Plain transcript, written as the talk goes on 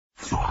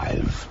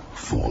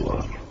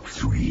4,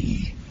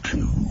 3, 2,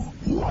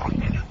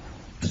 1,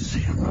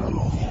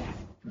 0.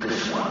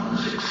 This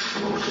one's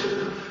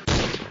explosive.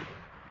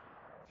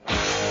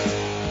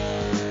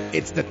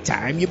 It's the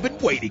time you've been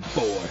waiting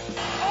for.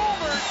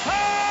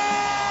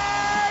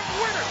 Overtime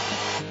winner!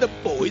 The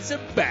boys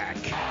are back.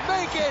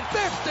 Make it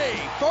 50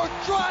 for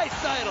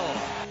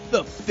Draisaitl.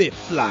 The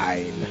fifth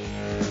line.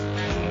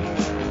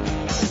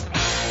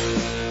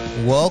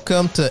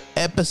 Welcome to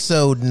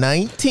episode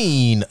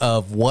 19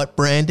 of what,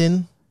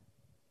 Brandon?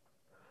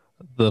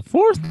 The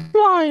fourth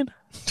line.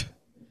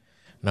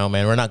 No,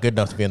 man, we're not good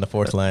enough to be in the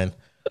fourth line.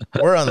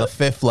 We're on the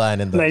fifth line.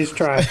 Nice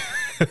try.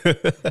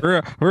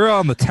 We're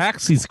on the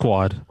taxi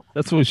squad.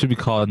 That's what we should be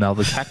calling now,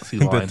 the taxi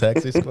line. The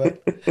taxi squad.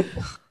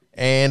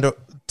 And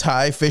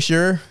Ty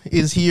Fisher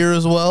is here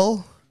as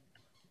well.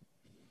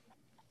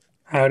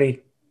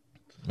 Howdy.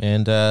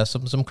 And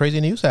some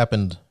crazy news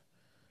happened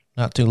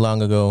not too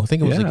long ago. I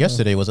think it was like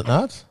yesterday, was it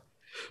not?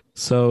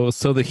 So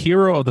the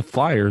hero of the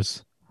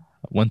Flyers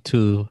went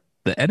to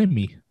the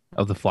enemy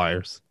of the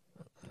Flyers.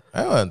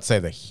 I wouldn't say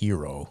the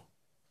hero.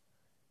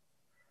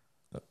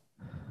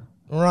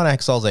 Ron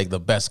Axel's like the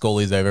best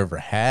goalies I've ever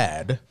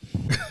had.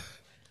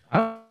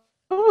 I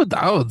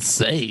would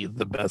say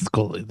the best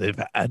goalie they've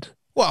had.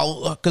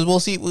 Well, because we'll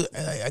see.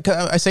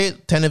 I say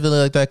it tentatively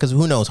like that because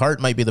who knows?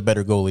 Hart might be the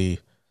better goalie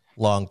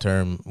long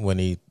term when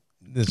he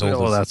is older.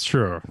 Well, that's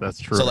true. That's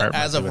true. So like,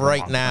 as of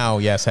right now,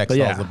 yes,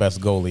 Hextall's the best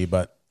goalie,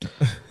 but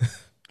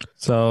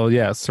so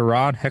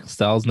Saron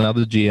Hextall is now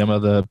the GM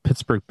of the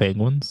Pittsburgh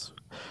Penguins,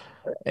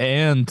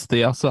 and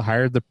they also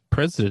hired the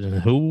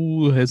president.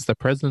 Who is the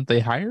president they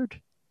hired?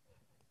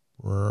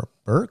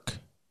 Burke.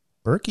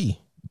 Berkey.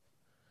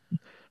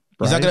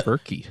 Brian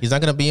Burke. He's not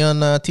going to be on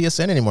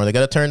TSN anymore. They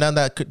got to turn down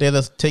that. They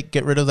have to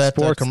get rid of that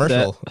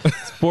commercial.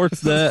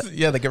 Sportsnet.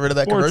 Yeah, they get rid of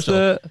that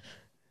commercial.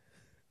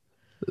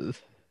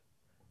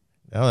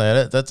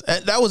 Oh,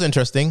 that was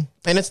interesting,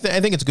 and I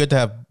think it's good to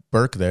have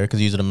Burke there because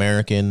he's an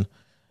American.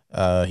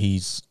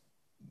 He's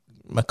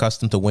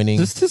accustomed to winning.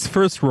 Is this his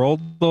first role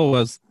though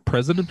as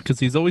president? Because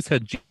he's always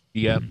had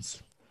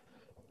GMs.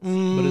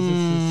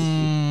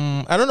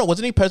 I don't know.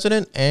 Wasn't he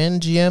president and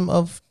GM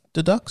of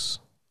the Ducks?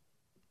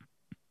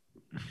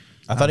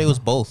 I thought he was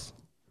both.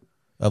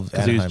 Of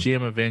Anaheim. He was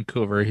GM of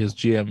Vancouver. He was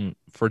GM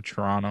for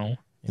Toronto,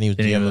 and he was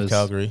GM of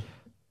Calgary.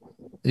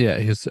 Yeah,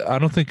 I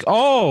don't think.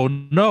 Oh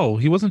no,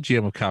 he wasn't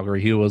GM of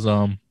Calgary. He was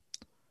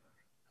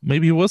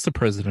maybe he was the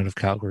president of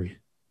Calgary.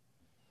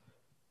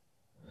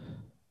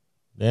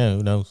 Yeah,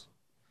 who knows?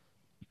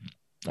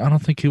 I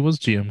don't think he was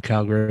GM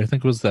Calgary. I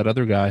think it was that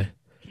other guy.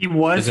 He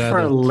was for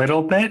a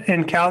little bit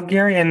in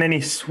Calgary, and then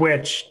he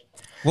switched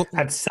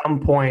at some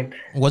point.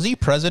 Was he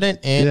president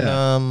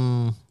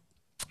in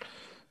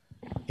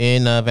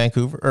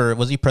Vancouver, or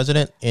was he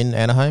president in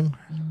Anaheim?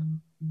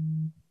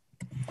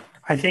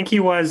 I think he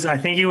was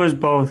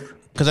both.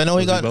 Because I know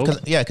he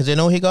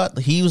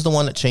was the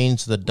one that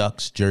changed the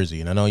Ducks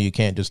jersey, and I know you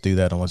can't just do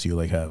that unless you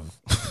like have.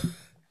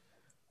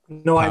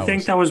 No, powers. I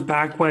think that was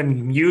back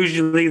when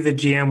usually the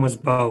GM was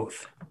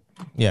both.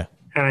 Yeah,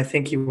 and I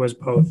think he was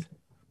both.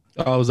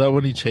 Oh, was that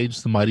when he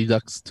changed the Mighty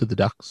Ducks to the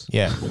Ducks?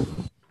 Yeah,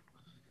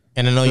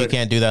 and I know you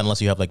can't do that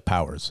unless you have like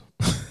powers.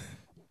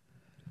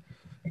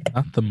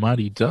 Not the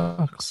Mighty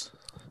Ducks.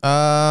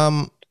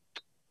 I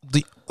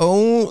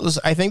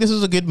think this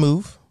is a good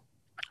move.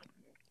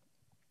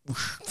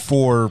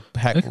 I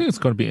think it's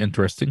going to be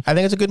interesting. I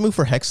think it's a good move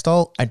for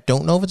Hextall. I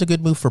don't know if it's a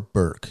good move for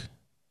Burke.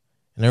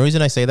 And the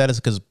reason I say that is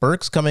because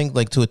Burke's coming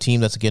like to a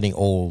team that's getting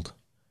old.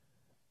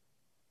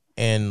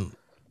 And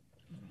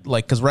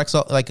like, because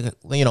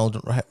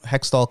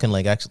Hextall can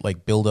like actually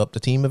like build up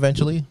the team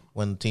eventually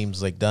when the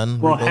team's like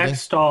done. Well, rebuilding.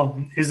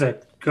 Hextall is a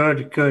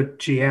good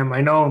GM. I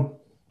know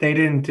they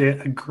didn't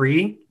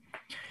agree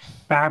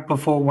back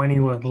before when he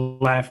was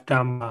left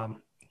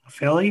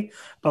Philly,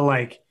 but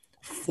like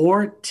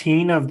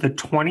 14 of the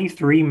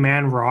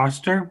 23-man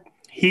roster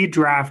he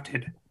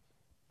drafted.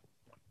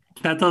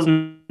 That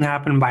doesn't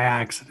happen by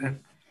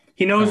accident.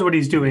 He knows what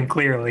he's doing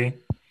clearly.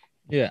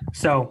 Yeah.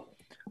 So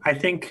I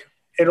think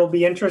it'll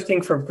be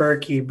interesting for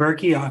Berkey.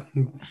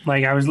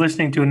 Like I was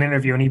listening to an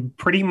interview and he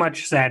pretty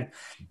much said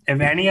if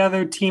any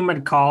other team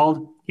had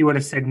called, he would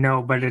have said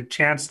no, but a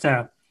chance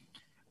to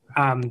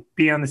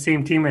be on the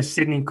same team as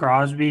Sidney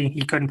Crosby,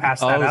 he couldn't pass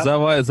that up.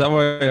 Is that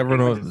why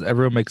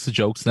everyone makes the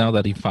jokes now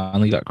that he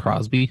finally got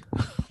Crosby?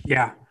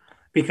 Yeah,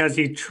 because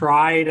he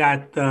tried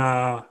at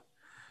the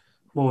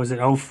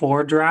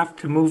 04 draft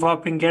to move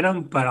up and get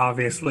him, but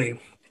obviously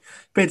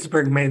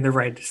Pittsburgh made the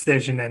right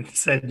decision and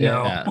said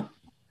no.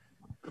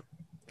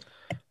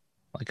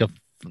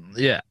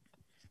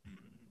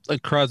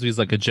 Like Crosby's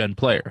like a gen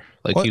player,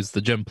 like he's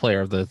the gen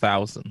player of the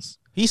thousands.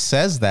 He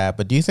says that,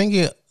 but do you think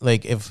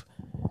if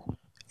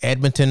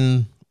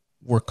Edmonton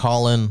were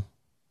calling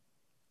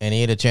and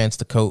he had a chance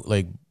to coach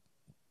like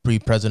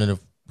pre-president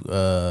of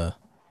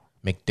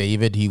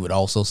McDavid, he would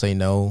also say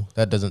no?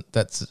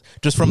 That's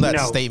just from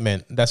that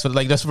statement. Just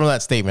from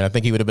that statement, I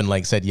think he would have been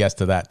like said yes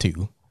to that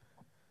too.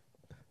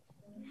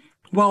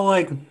 Well,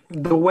 like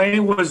the way it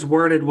was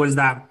worded was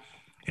that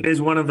It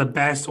is one of the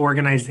best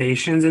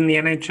organizations in the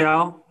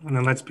NHL. And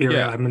then let's be real,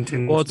 Yeah.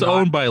 Edmonton. Well, it's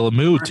owned by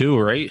Lemieux too,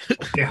 right?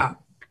 Yeah.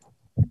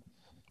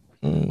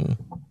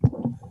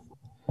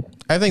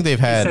 I think they've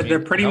He had. said they're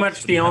pretty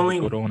much the only.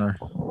 Good owner.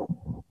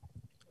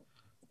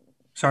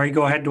 Sorry,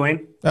 go ahead,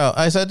 Dwayne. Oh,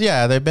 I said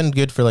yeah, they've been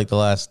good for like the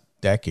last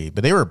decade,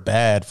 but they were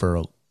bad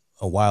for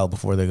a while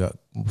before they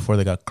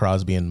got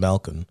Crosby and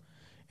Malkin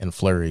and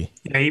Fleury.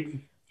 Yeah,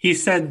 he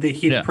said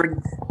that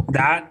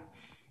that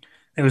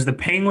it was the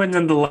Penguins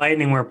and the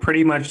Lightning were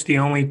pretty much the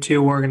only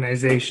two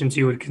organizations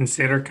you would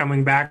consider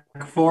coming back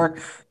for,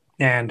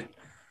 and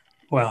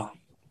well,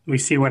 we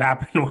see what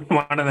happened when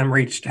one of them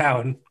reached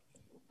out.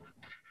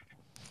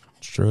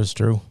 It's true. It's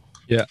true.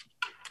 Yeah.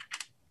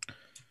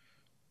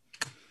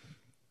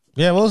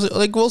 Yeah,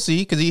 we'll see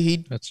because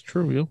he That's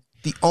true. Yeah.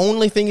 the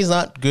only thing he's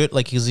not good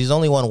like because he's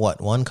only won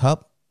one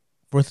cup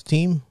with the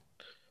team.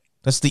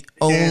 That's the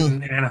only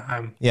In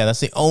Anaheim. Yeah, that's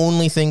the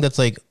only thing that's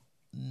like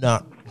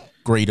not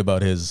great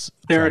about his.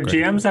 There are track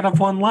record. GMs that have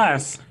won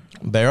less,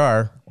 There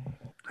are.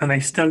 and they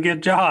still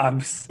get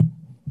jobs.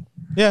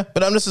 Yeah,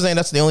 but I'm just saying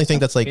that's the only thing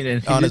that's like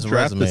And he on did his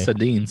draft resume. the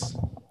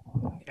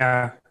Sedins.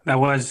 Yeah, that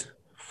was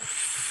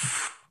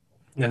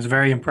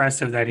very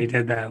impressive that he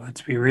did that.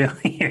 Let's be real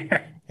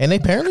here. And they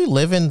apparently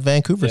live in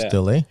Vancouver Yeah.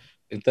 still, eh?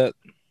 Think that?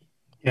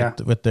 Yeah,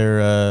 With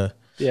their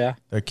Yeah,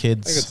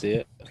 kids. I can see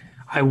it.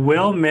 I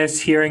will miss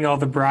hearing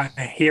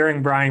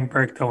hearing Brian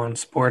Burke though on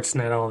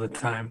Sportsnet all the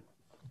time.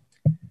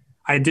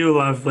 I do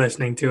love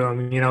listening to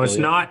him. You know, it's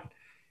not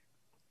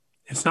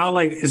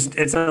like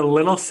it's a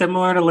little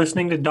similar to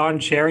listening to Don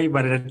Cherry,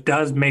 but it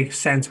does make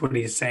sense what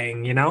he's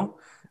saying. You know?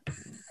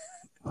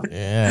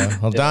 Yeah.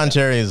 Well, Don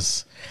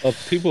Cherry's. Well,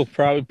 people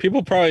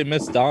probably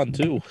miss Don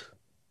too.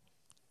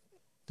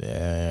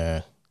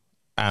 Yeah,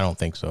 I don't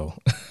think so.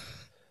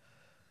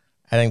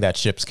 I think that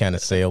ship's kind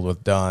of sailed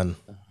with Don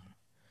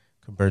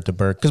compared to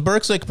Burke, because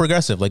Burke's like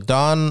progressive. Like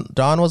Don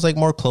was like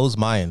more closed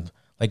mind.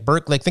 Like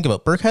Burke, like think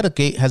about it. Burke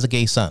has a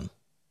gay son,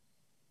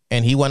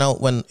 and he went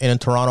out when in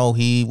Toronto.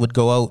 He would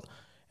go out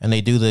and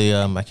they do the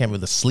I can't remember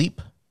the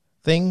sleep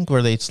thing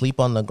where they sleep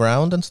on the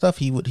ground and stuff.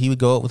 He would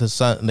go out with his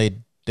son and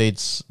they'd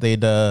it's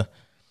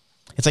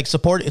like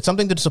support. It's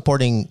something to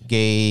supporting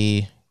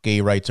gay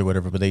rights or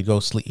whatever. But they'd go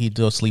sleep. He'd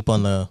go sleep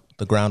on the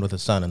ground with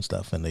his son and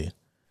stuff, and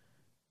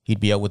he'd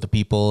be out with the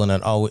people,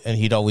 and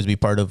he'd always be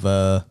part of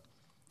the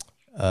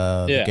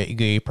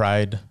gay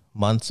pride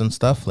months and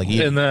stuff. Like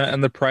and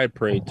the Pride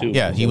Parade too.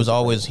 Yeah, he was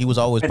always I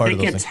part of think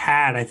those it's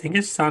things. I think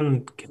his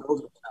son killed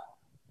himself.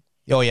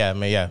 Oh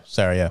yeah,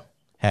 sorry, yeah,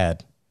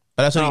 had.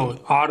 But that's what No,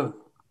 Otto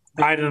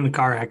died in a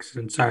car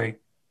accident. Sorry.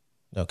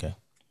 okay.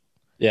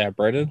 Yeah,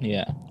 Brendan.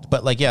 Yeah.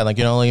 But like yeah, like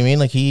you know what I mean.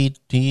 Like he's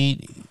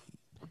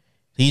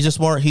just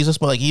more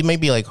like he may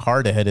be like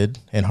hard headed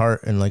and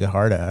like a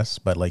hard ass,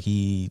 but like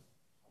he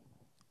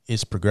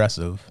is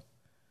progressive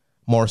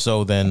more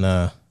so than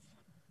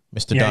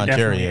Mr. Yeah, Don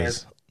Cherry definitely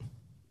is.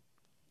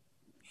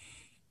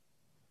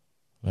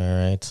 All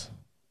right.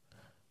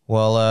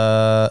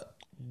 Well,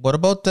 what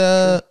about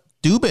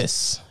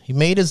Dubas? He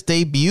made his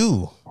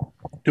debut.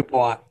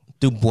 Dubois.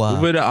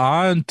 Moving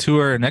on to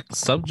our next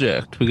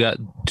subject, we got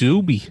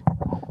Doobie.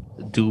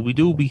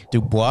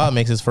 Dubois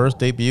makes his first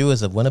debut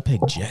as a Winnipeg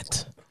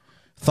Jet.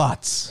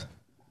 Thoughts?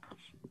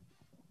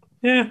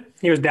 Yeah,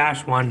 he was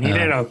 -1. He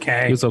did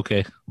okay.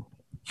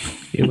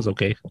 He was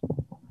okay.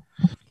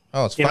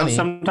 Oh, it's You know, funny.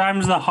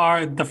 sometimes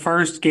the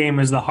first game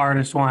is the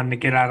hardest one to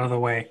get out of the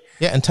way.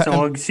 Yeah, and So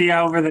we'll see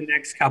how over the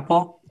next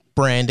couple.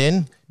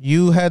 Brandon,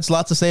 you had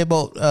lots to say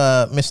about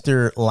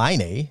Mr.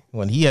 Laine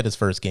when he had his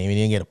first game. He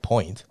didn't get a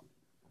point.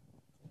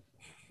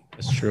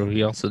 That's true.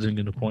 He also didn't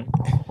get a point.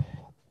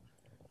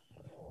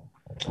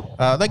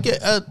 But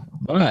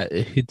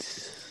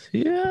It's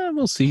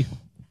we'll see.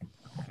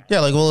 yeah,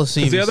 like we'll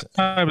see. 'Cause the other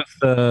time it's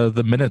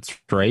the minutes,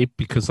 right?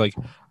 Because like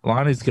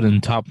Lonnie's getting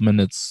top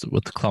minutes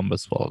with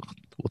Columbus. Well,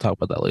 we'll talk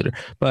about that later.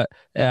 But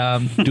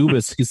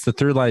Dubas, he's the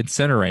third line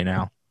center right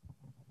now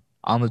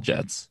on the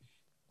Jets.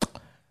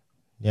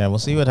 Yeah, we'll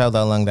see how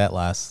long that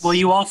lasts. Well,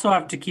 you also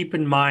have to keep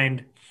in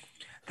mind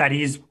that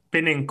he's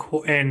been in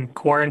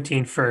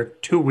quarantine for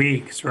 2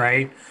 weeks,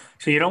 right?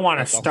 So you don't want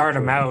to start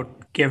him out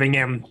giving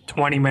him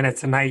 20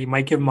 minutes a night. You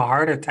might give him a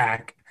heart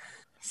attack.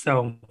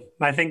 So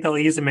I think they'll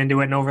ease him into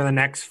it. And over the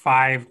next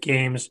 5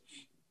 games,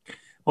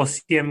 we'll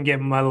see him give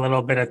him a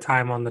little bit of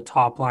time on the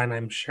top line,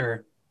 I'm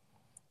sure.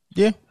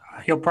 Yeah.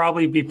 He'll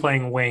probably be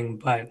playing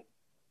wing, but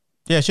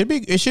Yeah, it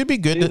should be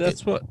good. Yeah,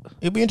 that's what.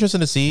 It'd be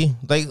interesting to see.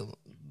 Like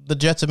the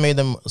Jets have made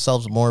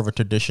themselves more of a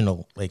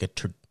traditional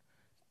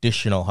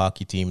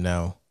hockey team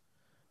now.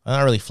 They're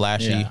not really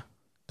flashy. Yeah.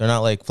 They're not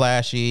like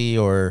flashy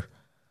or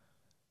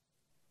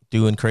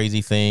doing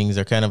crazy things.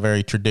 They're kind of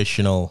very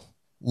traditional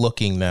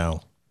looking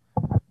now,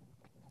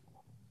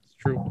 It's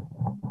true.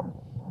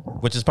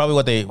 which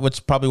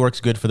probably works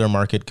good for their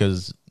market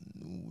because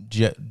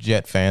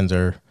Jet fans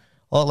are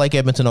like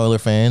Edmonton Oiler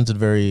fans and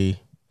very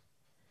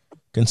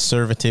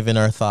conservative in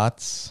our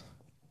thoughts.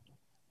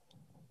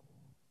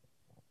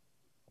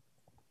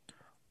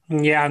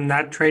 yeah, and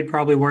that trade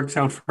probably works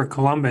out for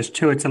Columbus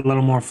too. It's a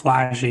little more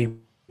flashy.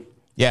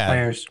 Yeah,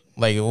 players.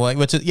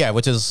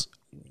 which is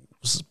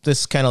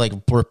this kind of like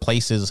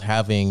replaces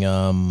having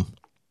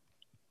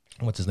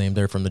what's his name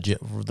there from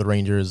the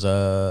Rangers?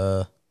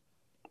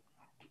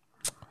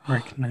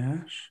 Rick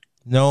Nash.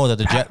 No,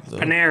 the Jet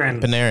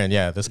Panarin. Panarin,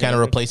 yeah. This kind of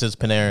replaces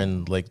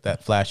Panarin, like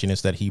that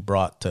flashiness that he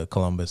brought to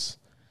Columbus.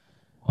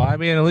 Well, I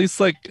mean, at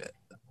least like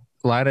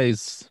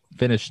Laine's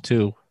finished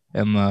too,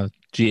 and the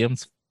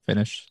GM's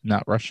finished,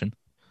 not Russian.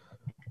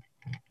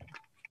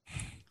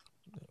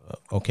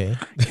 Okay.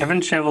 Kevin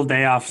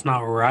Cheveldayoff's not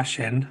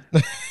Russian.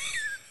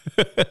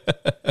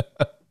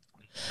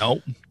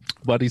 Nope,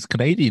 but he's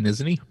Canadian,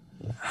 isn't he?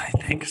 I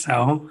think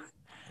so.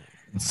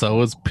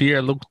 So is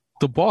Pierre-Luc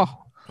Dubois.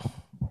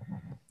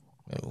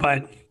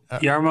 But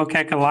Jarmo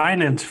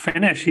Kekalainen's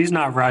Finnish. He's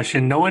not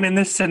Russian. No one in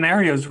this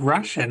scenario is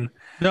Russian.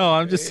 No,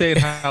 I'm just saying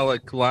how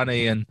like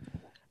Laine and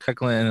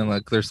Kekalainen,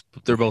 like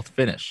they're both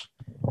Finnish.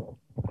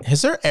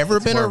 Has there ever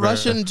been a more of a-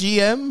 Russian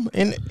GM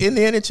in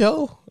the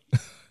NHL?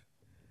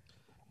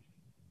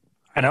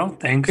 I don't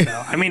think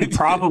so. I mean,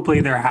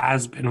 probably there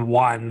has been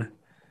one,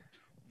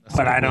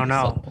 but I don't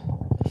know.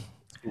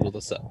 Google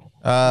this up.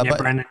 Yeah, But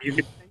Brendan, you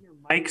could put your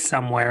mic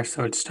somewhere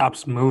so it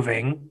stops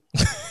moving.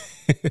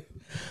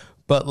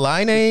 but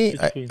Laine,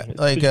 Between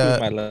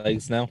my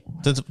legs now.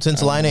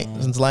 since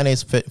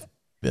Laine's fit,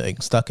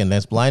 like stuck in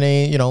this,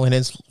 Laine, in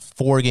his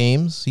 4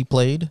 games he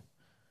played,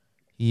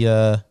 he's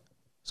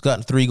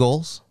gotten 3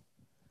 goals,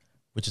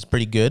 which is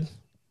pretty good.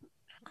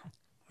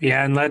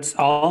 Yeah, and let's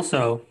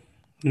also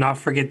not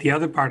forget the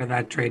other part of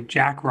that trade,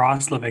 Jack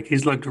Roslovic.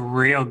 He's looked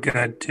real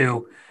good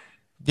too.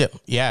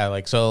 Yeah.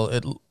 Like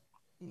so,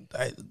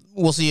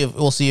 we'll see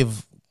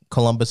if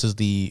Columbus is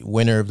the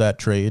winner of that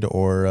trade,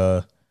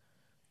 or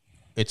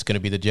it's going to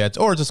be the Jets,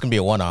 or it's just going to be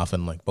a one-off,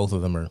 and like both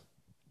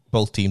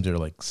teams are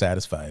like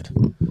satisfied.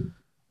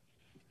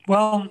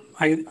 Well,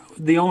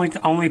 the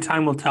only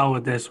time will tell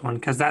with this one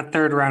because that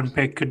 3rd round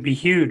pick could be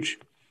huge.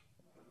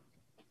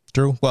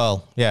 True.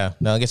 Well, yeah.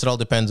 No, I guess it all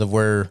depends of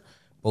where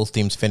both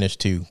teams finish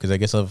too, because I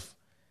guess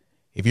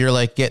if you're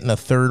like getting a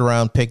 3rd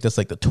round pick that's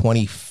like the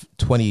 20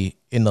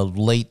 in the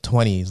late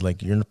 20s,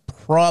 like you're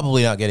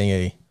probably not getting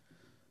a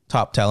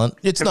top talent.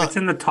 If it's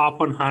in the top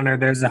 100,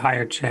 there's a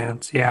higher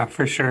chance. Yeah,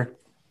 for sure.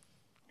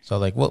 So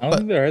like, I don't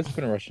think there has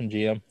been a Russian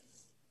GM.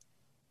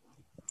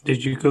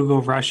 Did you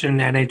Google Russian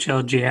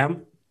NHL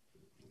GM?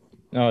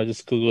 No, I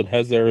just Googled,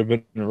 has there ever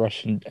been a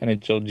Russian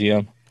NHL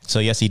GM? So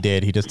yes, he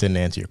did. He just didn't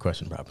answer your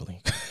question properly.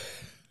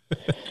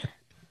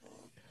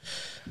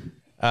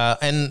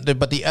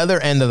 But the other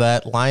end of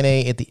that,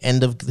 Laine at the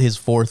end of his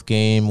 4th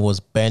game was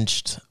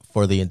benched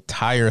for the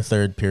entire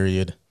 3rd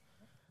period.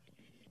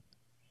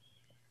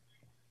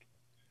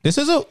 This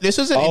is an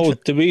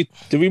Did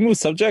we move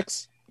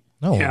subjects?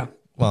 no, Yeah.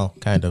 well,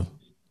 kind of.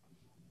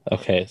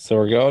 Okay, so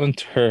we're going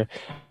into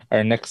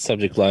our next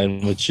subject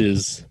line, which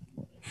is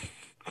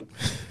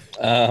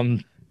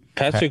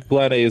Patrick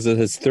Laine. Is it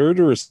his 3rd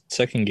or his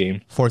 2nd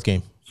game? 4th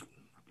game.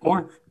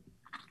 Or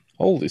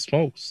Holy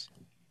smokes.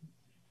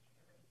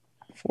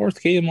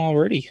 4th game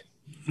already.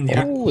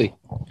 yeah, Holy.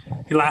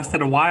 he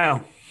lasted a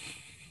while.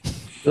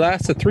 He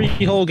lasted 3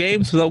 whole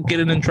games without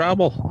getting in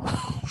trouble.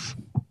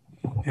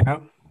 Yeah.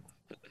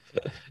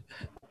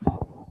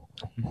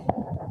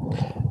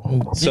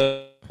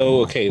 So,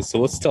 okay, so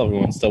let's tell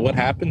everyone. So what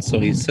happened? So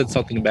he said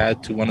something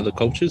bad to one of the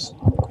coaches?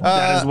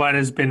 That is what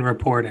has been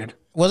reported.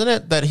 Wasn't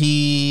it that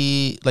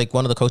he, like,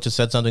 one of the coaches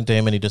said something to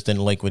him and he just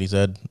didn't like what he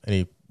said and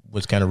he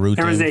was kind of rude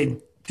There to was him?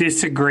 a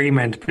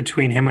disagreement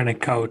between him and a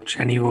coach,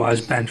 and he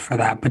was benched for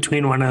that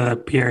between one of the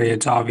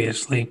periods,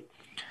 obviously.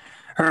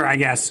 Or I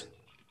guess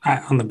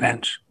on the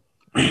bench.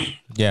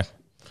 Yeah.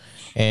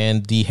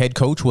 And the head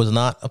coach was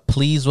not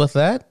pleased with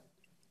that,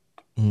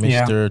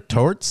 Mr.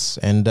 Torts,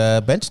 and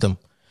benched him.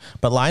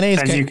 But Laine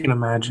As you can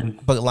imagine.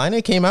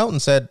 came out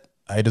and said,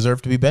 I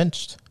deserve to be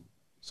benched.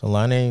 So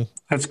Laine,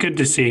 That's good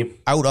to see.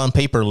 out on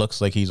paper,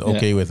 looks like he's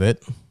okay with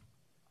it.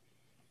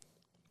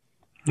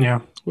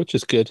 Yeah. Which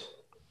is good.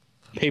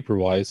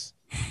 Paper-wise.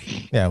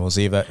 Yeah, we'll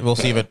see if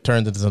it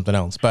turns into something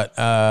else. But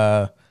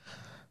I'm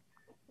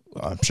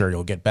sure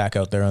you'll get back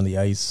out there on the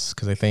ice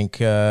because I think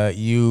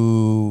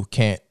you're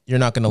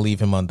not going to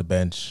leave him on the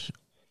bench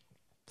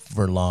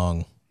for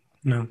long.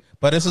 No.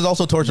 But this is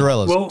also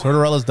Tortorella's. Well-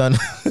 Tortorella's done.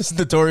 This is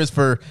notorious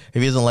for,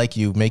 if he doesn't like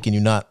you, making you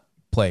not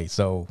play.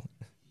 So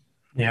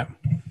Yeah.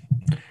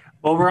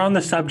 Well, we're on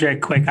the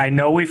subject quick. I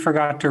know we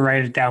forgot to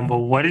write it down, but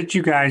what did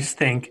you guys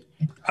think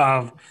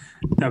of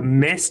the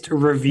missed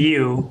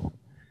review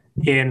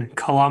in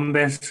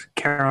Columbus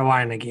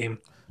Carolina game?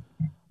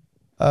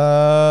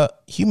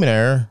 human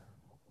error.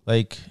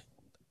 Like,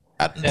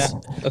 Yeah,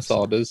 that's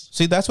all it is.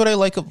 see, that's what I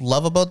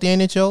love about the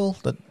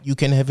NHL, that you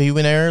can have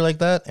human error like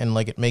that, and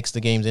like it makes the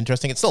games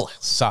interesting. It still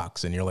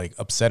sucks, and you're like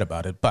upset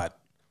about it, but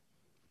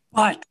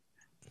But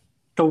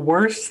the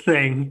worst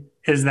thing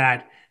is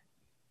that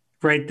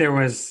there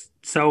was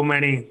so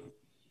many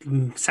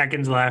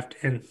seconds left.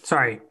 And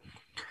sorry,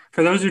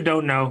 for those who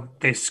don't know,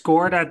 they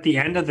scored at the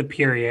end of the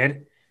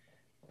period.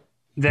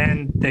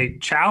 Then they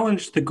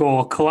challenged the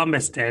goal,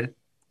 Columbus did,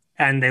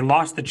 and they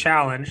lost the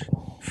challenge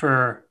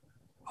for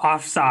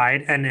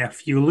offside, and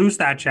if you lose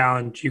that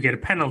challenge, you get a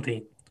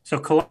penalty. So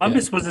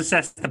Columbus was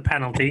assessed the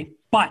penalty,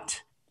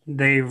 but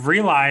they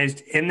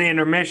realized in the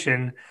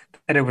intermission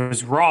that it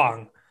was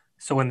wrong.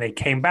 So when they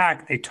came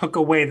back, they took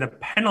away the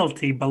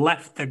penalty but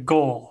left the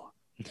goal.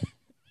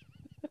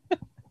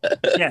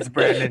 Yes,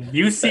 Brandon,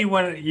 you see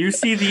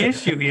the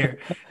issue here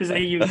is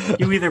that you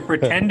either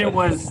pretend it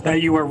was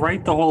that you were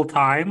right the whole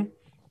time,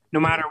 no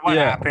matter what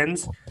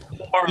happens,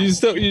 or you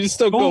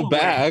still go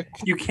back.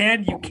 You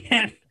can't.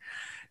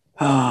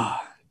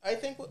 I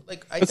think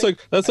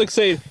that's like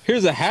saying,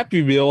 here's a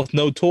Happy Meal with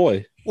no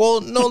toy.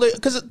 Well, no,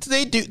 because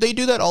they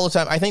do that all the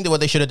time. I think that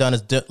what they should have done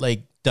is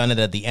done it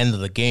at the end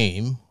of the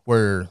game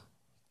where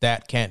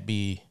that can't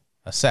be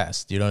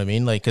assessed. You know what I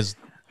mean? Like, because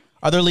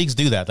other leagues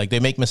do that. Like, they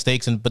make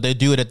mistakes, but they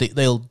do it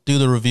they'll do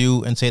the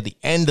review and say at the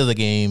end of the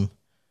game,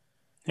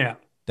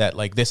 that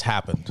like this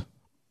happened,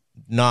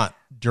 not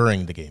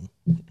during the game.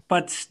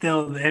 But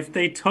still, if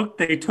they took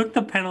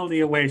the penalty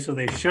away, so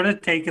they should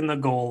have taken the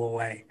goal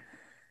away.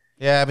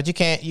 Yeah, but you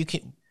can't.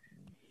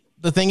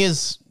 The thing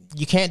is,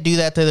 you can't do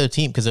that to their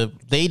team because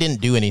they didn't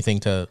do anything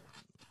to.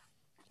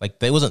 Like,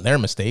 that wasn't their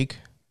mistake.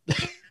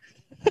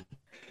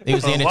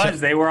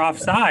 They were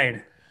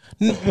offside.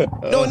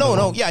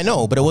 No. Yeah, I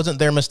know, but it wasn't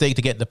their mistake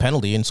to get the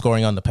penalty and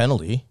scoring on the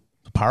penalty,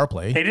 the power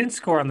play. They didn't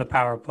score on the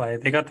power play.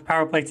 They got the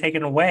power play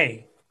taken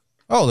away.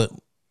 Oh,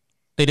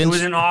 they didn't. It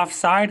was an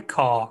offside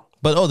call.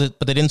 But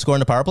they didn't score in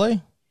the power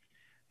play?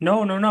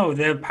 No.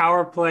 The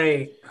power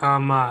play,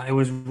 it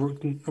was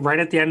right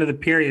at the end of the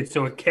period,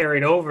 so it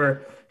carried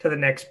over to the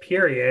next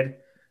period.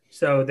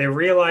 So they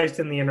realized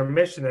in the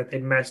intermission that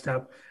they'd messed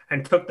up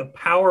and took the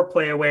power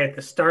play away at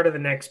the start of the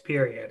next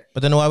period.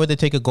 But then why would they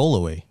take a goal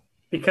away?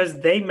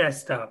 Because they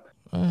messed up.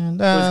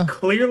 And, it was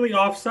clearly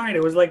offside.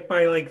 It was like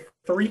by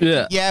 3.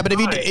 Yeah, but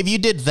if you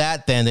did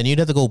that, then you'd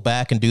have to go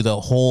back and do the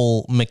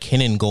whole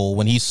McKinnon goal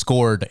when he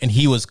scored and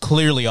he was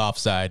clearly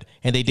offside,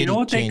 and they didn't. You know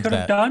what change they could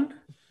have done?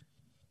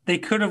 They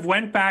could have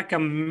went back a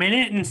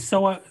minute and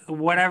so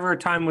whatever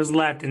time was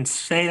left and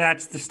say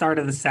that's the start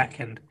of the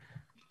second.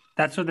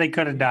 That's what they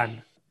could have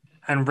done,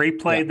 and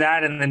replayed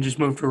that, and then just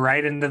moved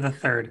right into the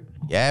third.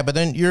 Yeah, but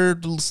then you're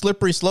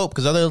slippery slope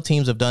because other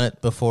teams have done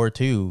it before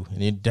too,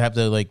 and you'd have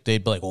to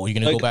they'd be like, "Oh, you're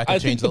gonna go back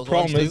and change those." I think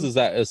the problem is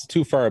that it's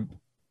too far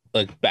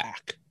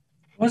back.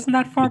 Wasn't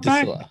that far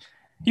back?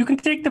 You can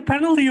take the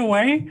penalty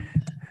away.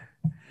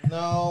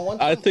 No,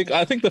 I think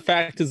the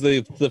fact is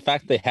the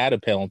fact they had a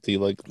penalty.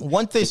 Like,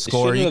 once they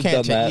score, you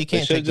can't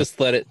just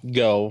let it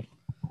go.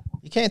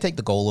 You can't take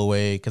the goal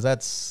away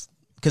because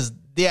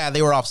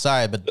they were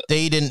offside, but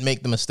they didn't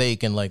make the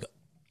mistake, and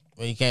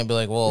you can't be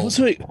like, well, was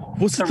it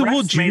the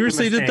World Juniors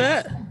they did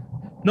that?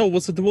 No,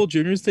 was it the World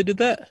Juniors they did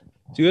that?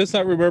 Do you guys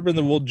not remember in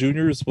the World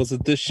Juniors? Was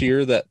it this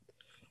year that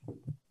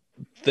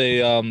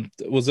they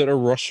was it a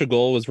Russia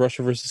goal? It was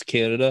Russia versus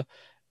Canada,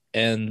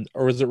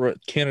 or was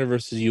it Canada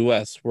versus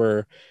US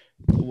where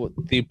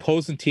the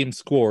opposing team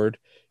scored?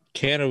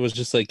 Canada was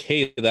just like,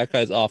 hey, that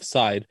guy's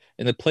offside,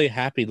 and the play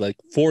happened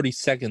 40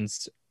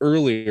 seconds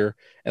earlier,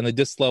 and they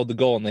disallowed the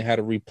goal, and they had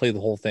to replay the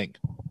whole thing.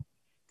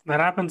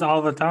 That happens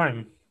all the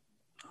time.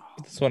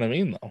 That's what I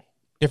mean, though.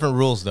 Different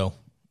rules, though.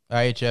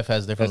 IHF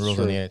has different rules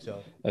than the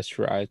NHL. That's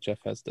true. IHF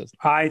has this.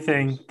 I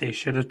think they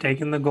should have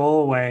taken the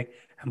goal away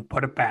and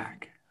put it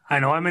back. I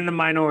know I'm in the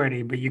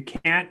minority, but you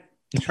can't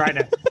try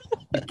to.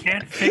 You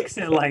can't fix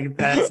it like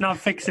that. It's not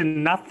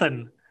fixing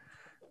nothing.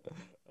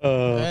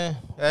 I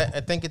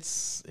think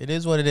it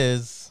is what it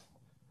is.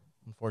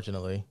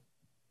 Unfortunately.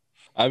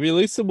 I mean, at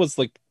least it was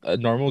a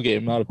normal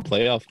game, not a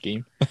playoff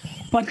game.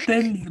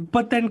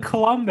 But then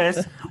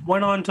Columbus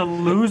went on to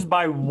lose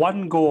by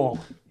 1 goal.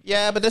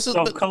 Yeah, but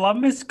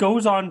Columbus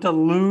goes on to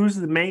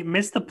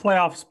miss the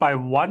playoffs by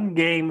 1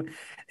 game.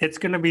 It's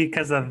going to be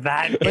because of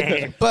that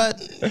game. But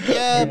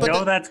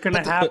that's going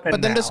to happen.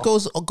 But then this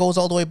goes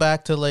all the way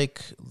back to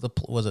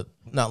was it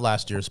not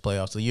last year's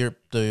playoffs?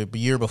 The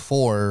year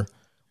before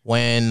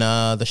when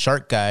the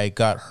Shark guy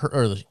got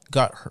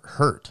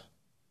hurt.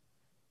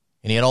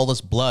 And he had all this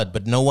blood,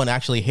 but no one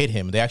actually hit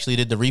him. They actually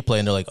did the replay,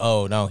 and they're like,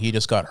 "Oh no, he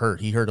just got hurt.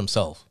 He hurt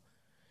himself."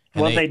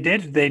 And they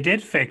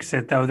did fix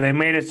it though. They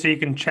made it so you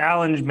can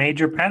challenge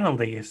major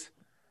penalties.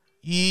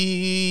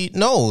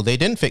 No, they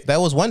didn't fix. That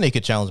was when they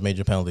could challenge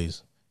major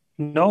penalties.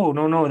 No.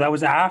 That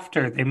was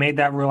after. They made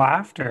that rule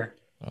after.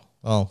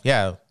 Oh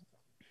yeah,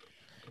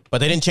 but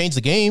they didn't change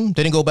the game.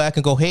 They didn't go back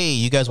and go, "Hey,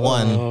 you guys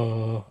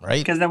won,"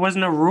 right? Because that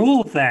wasn't a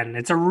rule then.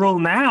 It's a rule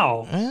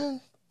now.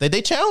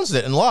 They challenged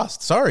it and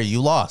lost. Sorry,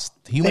 you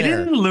lost. They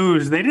didn't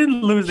lose. They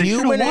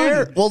human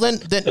error. Well, then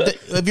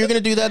if you're going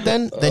to do that,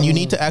 then you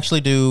need to actually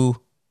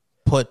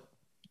put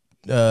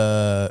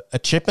a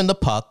chip in the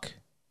puck,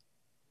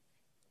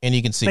 and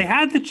you can see. They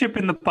had the chip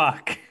in the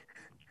puck.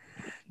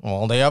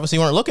 Well, they obviously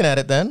weren't looking at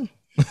it then.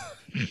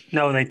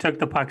 No, they took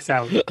the pucks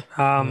out.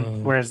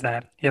 Where's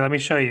that? Yeah, let me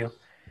show you.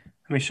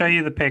 Let me show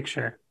you the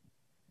picture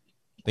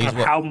of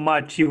how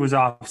much he was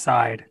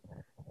offside.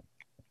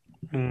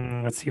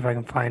 Let's see if I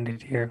can find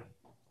it here.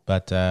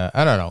 But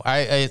I don't know.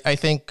 I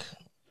think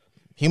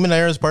human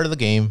error is part of the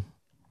game.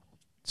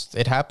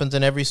 It happens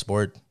in every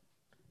sport.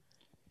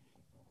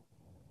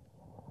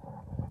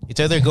 It's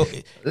either go.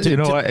 You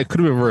know what? It could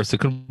have been worse. It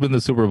could have been the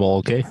Super Bowl.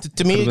 Okay.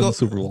 To me, the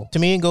Super Bowl. To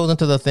me, it goes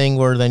into the thing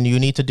where then you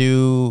need to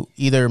do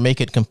either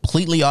make it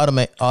completely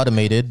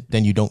automated,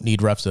 then you don't need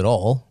refs at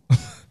all,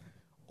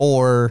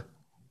 or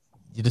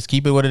you just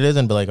keep it what it is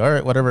and be like, all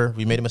right, whatever.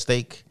 We made a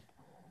mistake.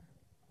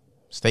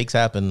 Mistakes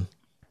happen.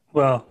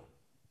 Well,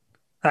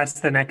 that's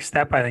the next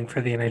step, I think,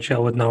 for the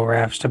NHL with no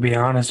refs, to be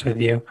honest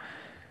with you.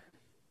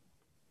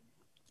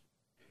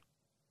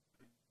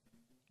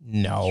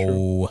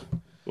 No.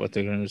 What,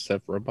 they're going to just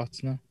have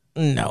robots now?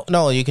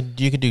 No. You could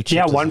do chips.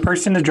 Yeah, one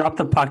person to drop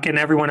the puck and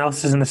everyone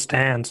else is in the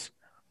stands.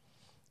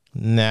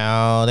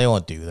 No, they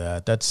won't do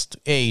that. That's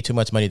too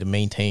much money to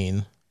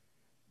maintain.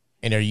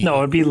 And No,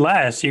 it'd be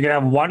less. You could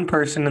have one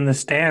person in the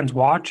stands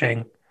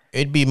watching.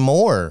 It'd be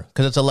more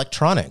because it's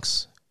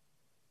electronics.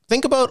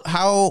 Think about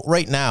how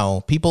right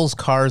now people's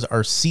cars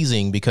are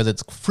seizing because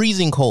it's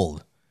freezing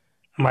cold.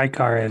 My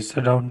car is,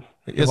 so don't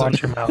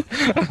watch your mouth.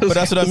 But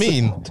that's what I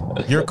mean.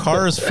 Your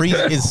car is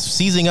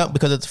seizing up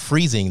because it's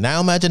freezing. Now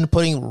imagine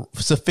putting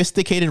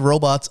sophisticated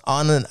robots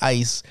on an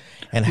ice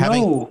and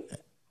having. No.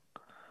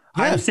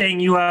 I'm saying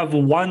you have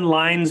one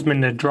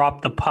linesman to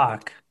drop the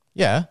puck.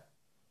 Yeah.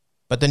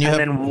 But then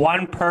then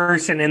one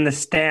person in the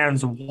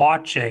stands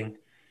watching.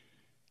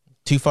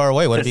 Too far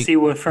away. To see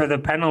what for the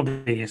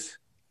penalties.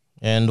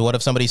 And what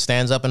if somebody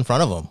stands up in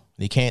front of them?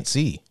 He can't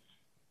see.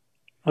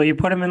 Well, you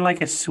put him in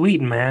like a suite,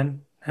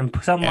 man, and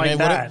something like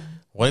that.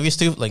 What if he's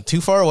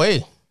too far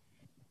away?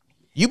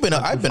 I've been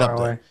up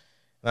away. there.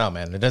 No,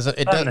 man, it doesn't.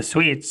 It Not in doesn't. the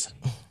suites.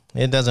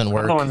 It doesn't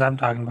work. The ones I'm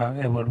talking about,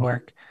 it would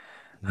work.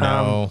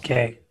 No.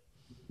 Okay.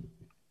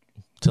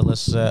 So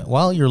let's.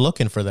 While you're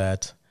looking for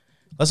that,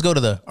 let's go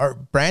to our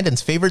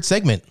Brandon's favorite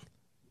segment.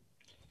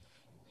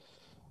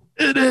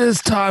 It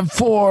is time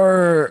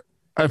for.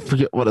 I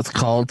forget what it's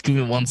called. Give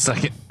me 1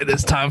 second. It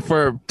is time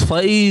for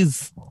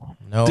plays.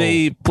 No.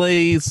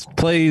 Plays.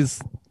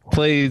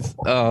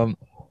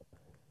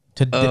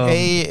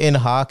 Today in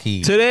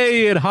hockey.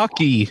 Today in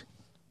hockey.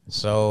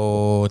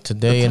 So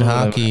today in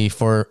hockey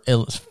for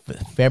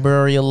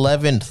February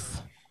 11th.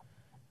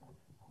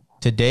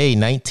 Today,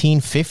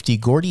 1950,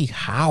 Gordie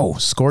Howe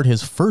scored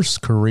his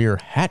first career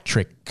hat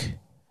trick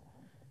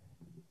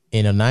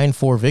in a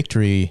 9-4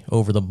 victory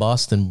over the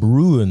Boston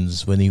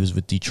Bruins when he was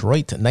with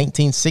Detroit.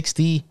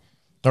 1968.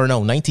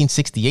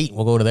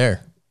 We'll go to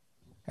there.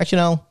 Actually,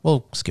 no,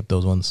 we'll skip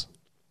those ones.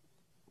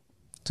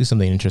 Do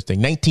something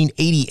interesting.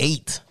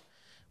 1988.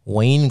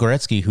 Wayne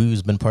Gretzky,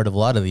 who's been part of a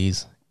lot of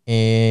these,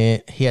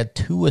 and he had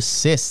 2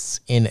 assists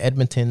in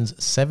Edmonton's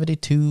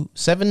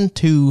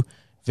 7-2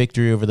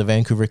 victory over the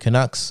Vancouver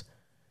Canucks,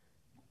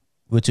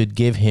 which would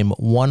give him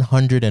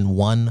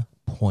 101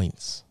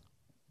 points.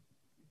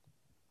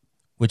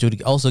 Which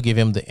would also give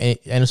him the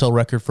NHL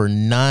record for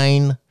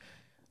ninth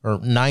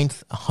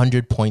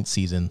 100-point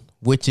season,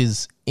 which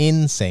is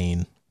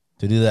insane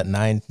to do that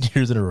 9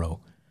 years in a row.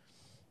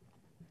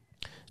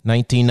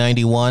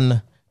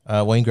 1991,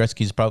 Wayne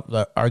Gretzky's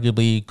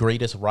arguably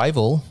greatest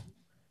rival,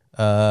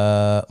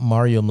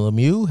 Mario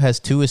Lemieux, has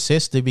 2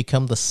 assists to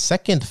become the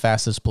second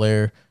fastest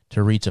player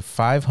to reach a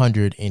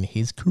 500 in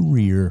his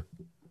career.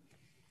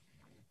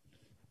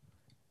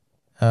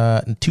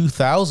 In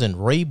 2000,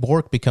 Ray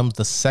Bourque becomes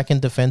the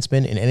second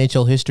defenseman in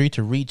NHL history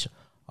to reach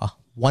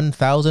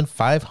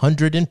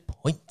 1,500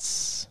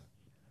 points.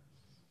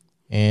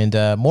 And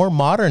more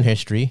modern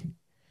history,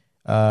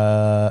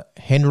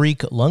 Henrik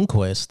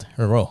Lundqvist,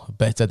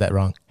 I said that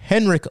wrong.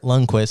 Henrik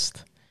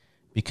Lundqvist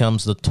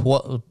becomes the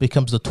 12th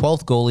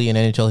goalie in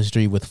NHL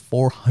history with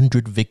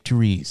 400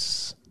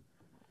 victories.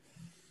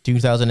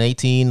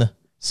 2018,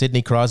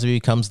 Sidney Crosby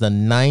becomes the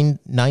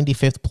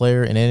 95th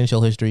player in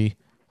NHL history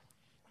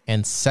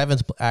and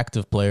 7th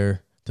active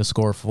player to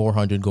score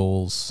 400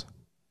 goals.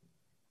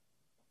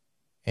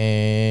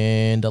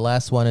 And the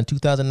last one in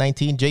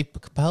 2019, Joe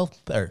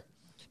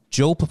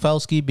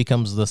Pavelski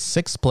becomes the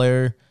 6th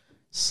player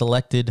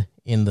selected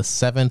in the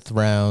 7th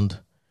round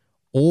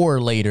or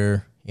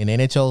later in the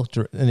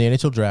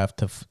NHL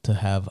draft to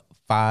have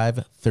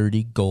 5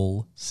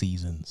 30-goal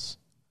seasons.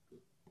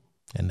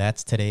 And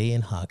that's today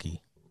in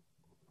hockey.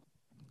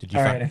 Did you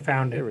All right, I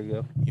found it. There we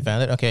go. You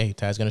found it? Okay,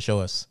 Tad's going to show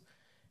us.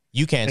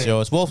 You can't show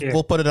us.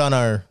 We'll put it on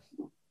our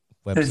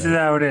website. This is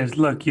how it is.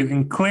 Look, you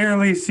can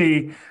clearly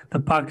see the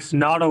puck's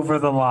not over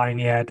the line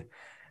yet,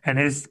 and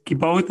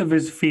both of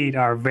his feet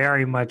are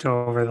very much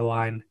over the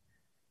line.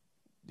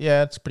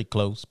 Yeah, it's pretty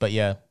close, but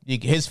yeah,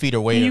 his feet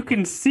are way. You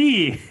can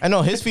see. I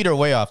know his feet are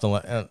way off the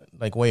line,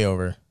 like way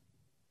over.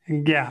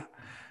 Yeah.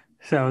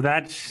 So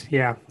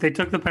they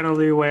took the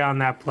penalty away on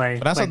that play.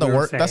 But that's not the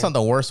worst. That's not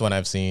the worst one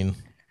I've seen.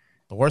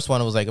 The worst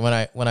one was like when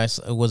I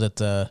was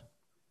at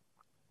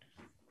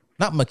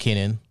not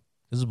McKinnon.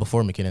 This was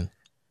before McKinnon.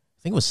 I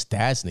think it was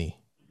Stasny.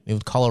 It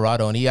was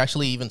Colorado, and he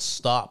actually even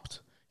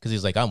stopped because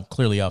he's like, I'm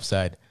clearly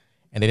offside,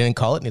 and they didn't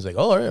call it, and he's like,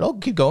 oh, all right, I'll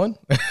keep going,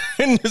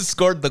 and just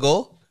scored the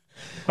goal.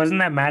 Wasn't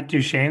that Matt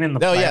Duchene in the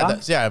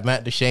playoffs? Yeah,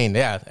 Matt Duchene,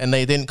 yeah, and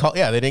they didn't call,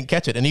 they didn't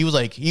catch it, and he was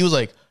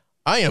like,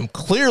 I am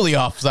clearly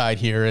offside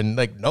here, and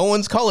like no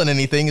one's calling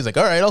anything. He's like,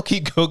 all right, I'll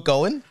keep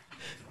going.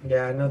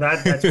 Yeah, no,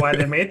 that's why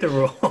they made the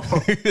rule.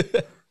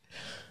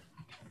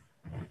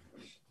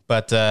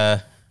 But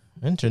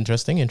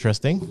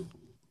interesting.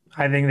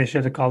 I think they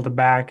should have called it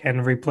back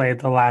and replayed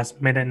the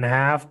last minute and a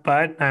half,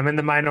 but I'm in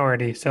the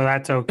minority, so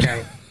that's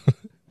okay.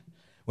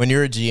 When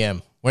you're a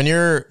GM, when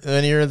you're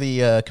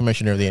the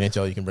commissioner of the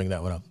NHL, you can bring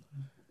that one up.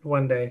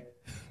 One day.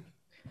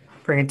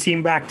 Bring a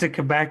team back to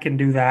Quebec and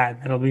do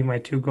that. That'll be my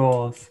 2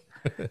 goals.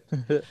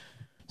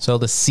 So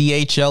the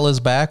CHL is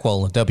back.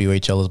 Well, the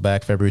WHL is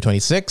back February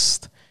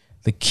 26th.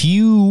 The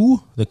QMNHL?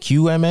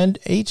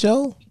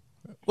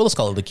 Well, let's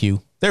call it the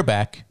Q. They're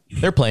back.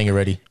 They're playing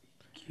already.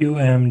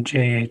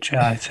 QMJHL,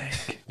 I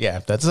think. Yeah,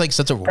 that's like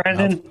such a...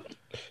 Brandon?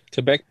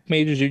 Quebec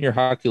Major Junior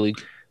Hockey League.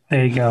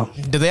 There you go.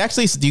 Do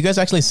you guys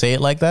actually say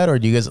it like that, or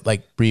do you guys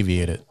like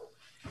abbreviate it?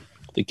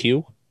 The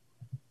Q?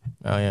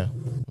 Oh, yeah.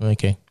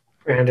 Okay.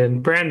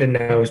 Brandon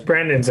knows.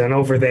 Brandon's an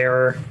over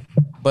there.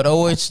 But the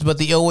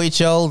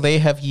OHL, they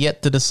have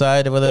yet to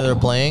decide whether they're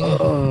playing,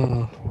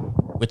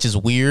 which is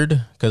weird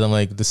because I'm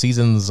like the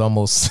season's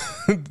almost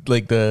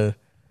like you're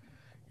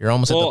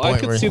almost at the point I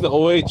could see the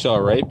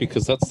OHL, right?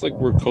 Because that's like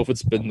where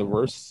COVID's been the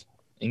worst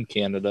in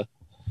Canada.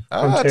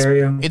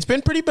 Ontario. It's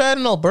been pretty bad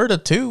in Alberta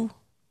too.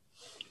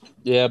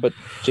 Yeah, but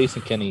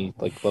Jason Kenney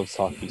loves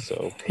hockey,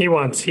 so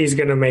He's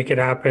gonna make it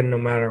happen no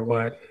matter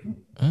what.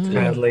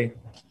 Sadly.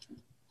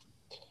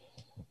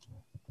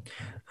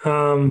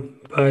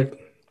 But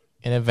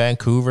And in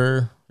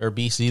Vancouver or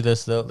BC,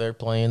 they're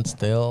playing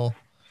still.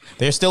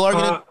 They're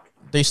still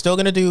they're still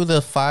gonna do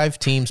the 5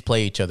 teams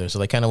play each other. So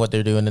like kind of what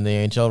they're doing in the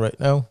NHL right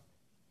now.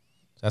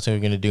 That's what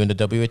we're gonna do in the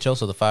WHL.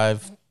 So the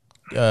 5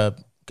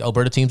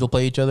 Alberta teams will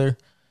play each other.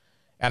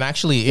 And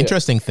actually,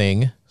 interesting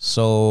thing.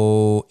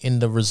 So in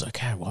the reserve,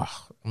 I'm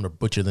gonna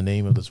butcher the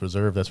name of this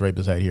reserve that's right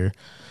beside here.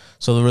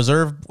 So the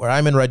reserve where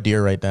I'm in Red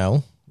Deer right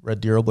now, Red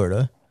Deer,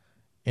 Alberta,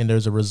 and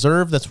there's a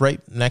reserve that's right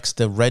next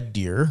to Red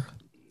Deer,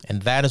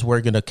 and that is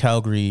where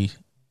Calgary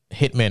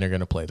Hitmen are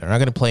gonna play. They're not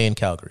gonna play in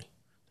Calgary.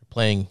 They're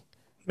playing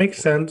makes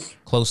sense.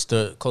 close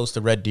to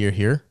Red Deer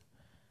here.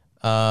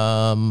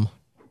 And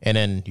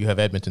then you have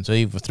Edmonton. So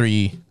you have the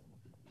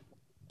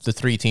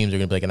 3 teams are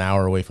gonna be like an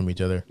hour away from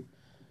each other.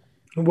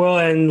 Well,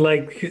 and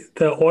like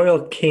the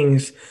Oil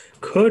Kings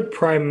could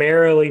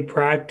primarily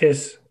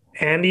practice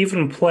and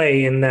even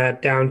play in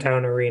that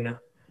downtown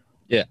arena.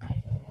 yeah.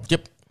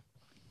 Yep.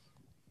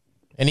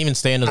 And even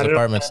stay in those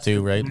apartments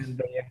too, right?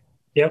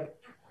 Yep.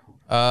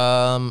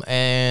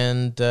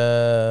 And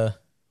the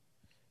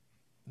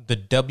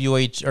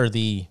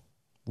the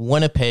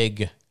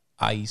Winnipeg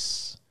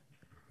Ice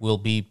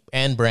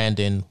and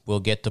Brandon will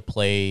get to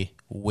play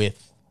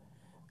with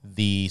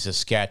the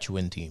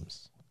Saskatchewan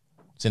teams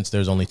since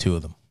there's only 2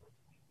 of them.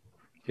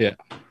 Yeah.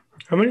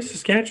 How many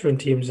Saskatchewan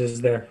teams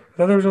is there? I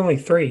thought there was only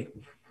 3.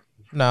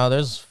 No,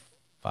 there's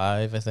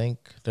 5, I think.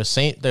 There's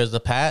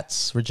the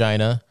Pats,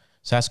 Regina,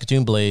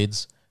 Saskatoon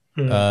Blades,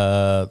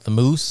 the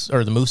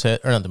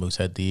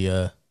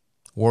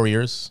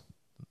Warriors,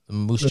 the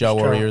Moose Jaw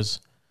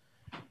Warriors.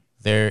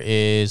 There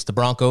is the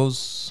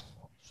Broncos,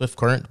 Swift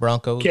Current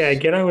Broncos. Yeah,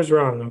 again, I was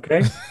wrong,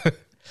 okay?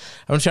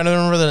 I'm trying to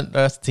remember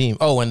the team.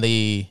 Oh, and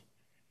is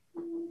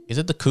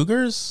it the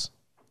Cougars?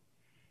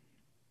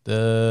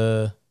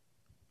 That's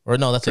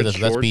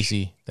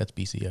BC. That's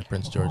BC, yeah,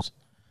 Prince George.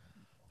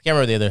 Can't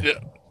remember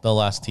the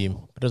last team,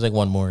 but there's like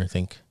one more, I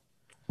think.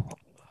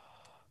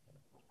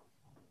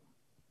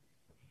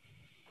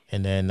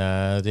 And then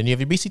you have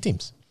your BC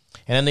teams,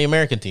 and then the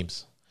American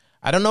teams.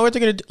 I don't know what they're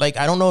gonna do. Like,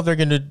 I don't know if they're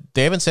gonna.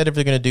 They haven't said if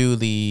they're gonna do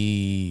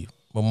the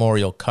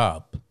Memorial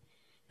Cup.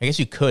 I guess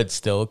you could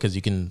still because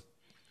you can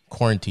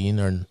quarantine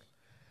or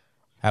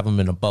have them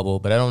in a bubble,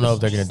 but I don't know if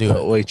they're gonna do the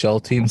it.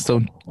 OHL teams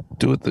don't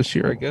do it this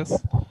year, I guess.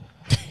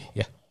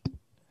 Yeah.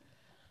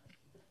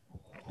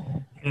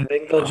 I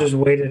think they'll just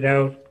wait it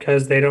out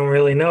because they don't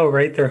really know,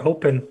 right? They're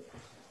hoping.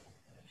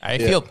 I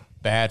feel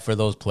bad for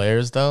those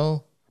players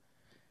though.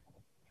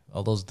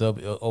 All those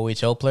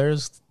OHL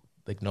players,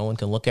 like no one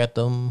can look at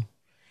them.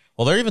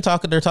 Well, they're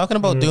talking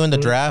about doing the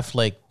draft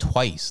like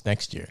twice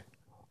next year.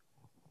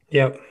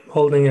 Yep,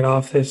 holding it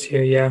off this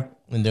year, yeah.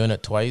 And doing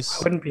it twice.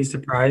 I wouldn't be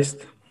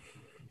surprised.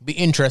 Be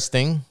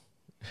interesting.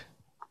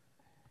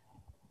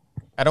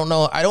 I don't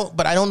know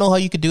how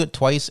you could do it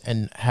twice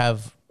and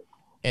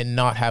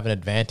not have an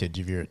advantage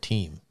if you're a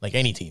team, like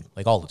any team,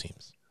 like all the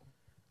teams.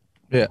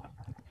 Yeah.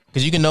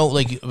 Because you can know,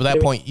 like at that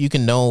point, you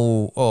can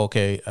know. Oh,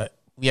 okay.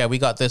 We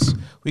got this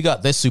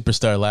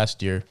superstar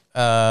last year.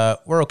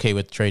 We're okay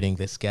with trading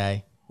this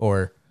guy,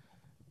 or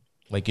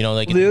like the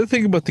other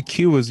thing about the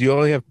Q is you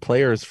only have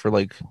players for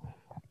like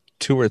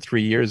 2 or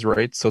 3 years,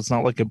 right? So it's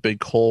not like a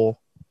big hole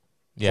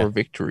for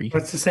victory.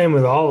 That's the same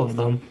with all of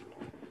them.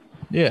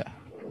 Yeah.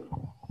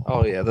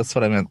 Oh yeah, that's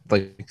what I meant.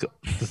 Like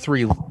the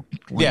 3.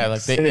 Yeah,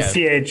 like in the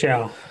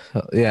CHL.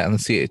 Yeah, in the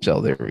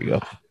CHL. There we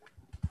go.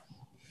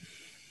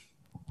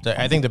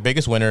 I think the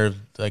biggest winner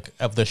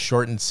of the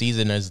shortened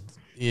season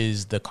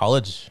is the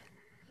college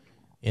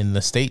in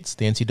the States,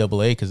 the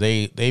NCAA, because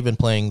they've been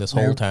playing this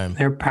whole time.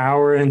 They're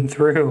powering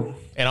through.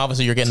 And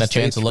obviously you're getting a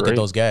chance to look at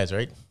those guys,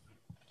 right?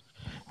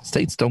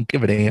 States don't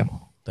give a damn.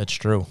 That's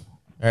true.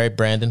 All right,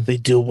 Brandon. They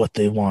do what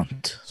they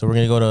want. So we're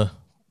going to go to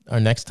our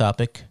next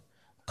topic.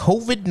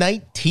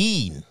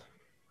 COVID-19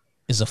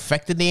 is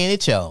affecting the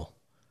NHL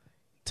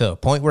to a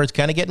point where it's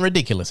kind of getting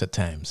ridiculous at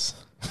times.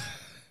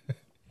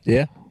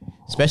 Yeah.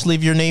 Especially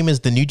if your name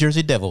is the New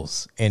Jersey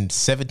Devils and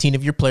 17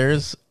 of your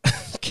players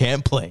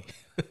can't play.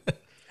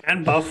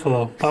 And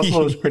Buffalo.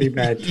 Buffalo's pretty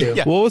bad too.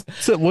 Yeah. What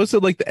was it? Was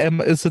it like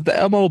is it the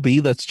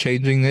MLB that's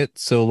changing it?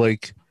 So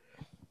like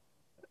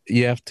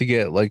you have to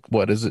get like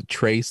what is it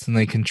traced and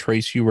they can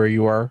trace you where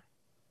you are?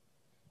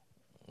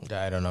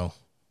 I don't know.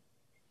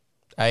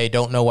 I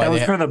don't know why That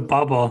was for the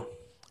bubble.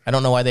 I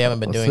don't know why they haven't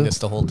been doing this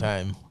the whole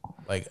time.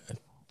 Like,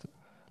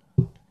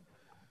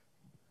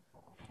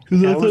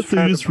 because I thought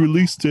they just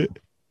released it.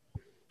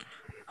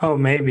 Oh,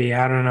 maybe.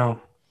 I don't know.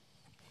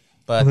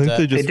 but I think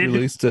they just they did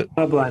released it.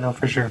 Bubble, I know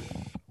for sure.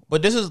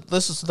 but this is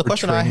the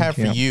question I training have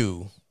for camp.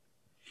 you.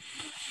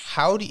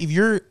 How do if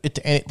you're at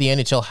the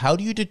NHL? How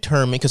do you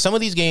determine? Because some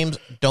of these games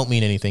don't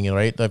mean anything,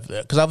 right?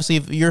 Because obviously,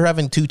 if you're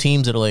having two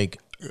teams that are like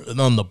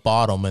on the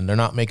bottom and they're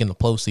not making the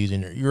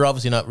postseason, you're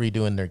obviously not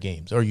redoing their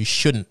games, or you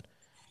shouldn't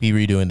be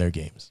redoing their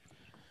games.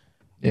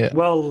 Yeah.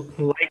 Well,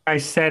 like I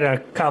said a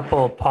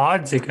couple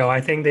pods ago,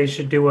 I think they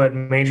should do what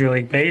Major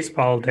League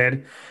Baseball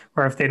did,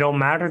 where if they don't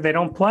matter, they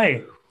don't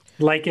play.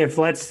 Like if,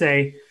 let's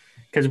say,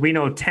 because we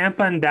know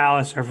Tampa and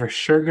Dallas are for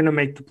sure going to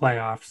make the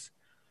playoffs.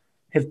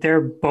 If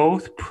they're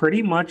both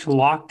pretty much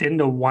locked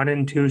into 1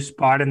 and 2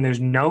 spot and there's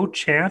no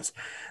chance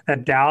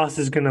that Dallas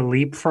is going to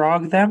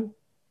leapfrog them,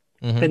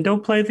 then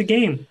don't play the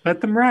game.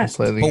 Let them rest.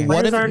 Play the But game. what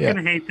Players if- aren't yeah.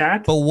 going to hate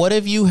that. But what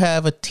if you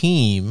have a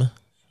team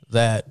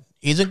that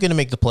isn't going to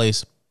make the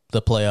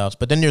playoffs,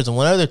 but then there's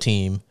one other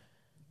team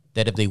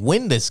that if they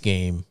win this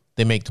game,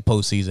 they make the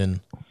postseason.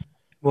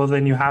 Well,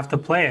 then you have to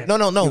play it. No.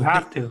 You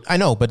have to. I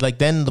know, but like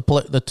then the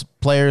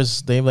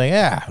players they're like,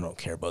 I don't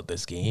care about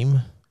this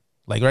game.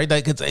 Like right,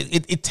 like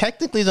it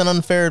technically is an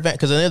unfair event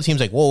because the other team's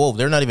like, whoa,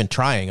 they're not even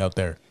trying out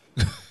there.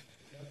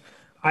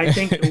 I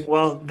think,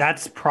 well,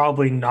 that's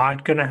probably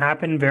not going to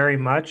happen very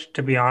much,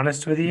 to be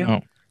honest with you.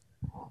 No.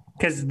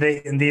 Because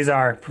these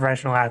are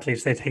professional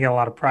athletes. They take a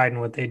lot of pride in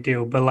what they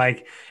do. But,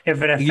 like,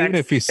 if it affects Even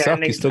if you the suck, you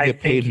standings, still I get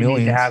think paid you need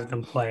millions. to have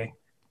them play.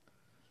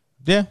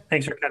 Yeah.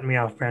 Thanks for cutting me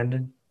off,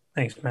 Brandon.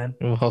 Thanks, man.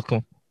 You're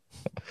welcome.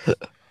 So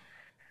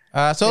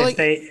If like,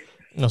 they,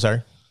 no,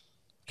 sorry,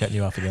 cutting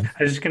you off again.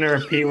 I'm just going to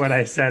repeat what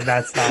I said.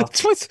 That's all.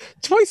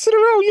 Twice in a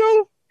row,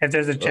 yo. If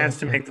there's a chance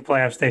to make the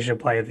playoffs, they should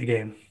play the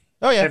game.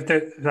 Oh yeah. If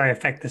they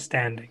affect the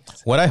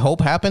standings. What I hope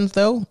happens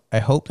though, I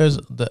hope there's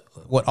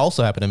what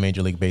also happened in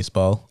Major League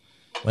Baseball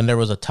when there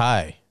was a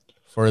tie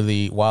for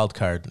the wild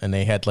card and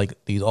they had like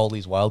all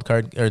these wild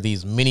card or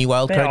these mini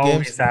wild They card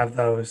always games. have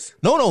those.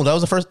 No, that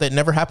was the first. That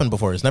never happened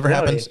before. It's never Really?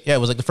 happened. Yeah, it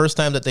was like the first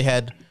time that they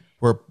had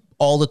where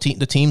all the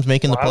teams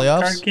making the Wild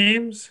playoffs. card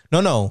games?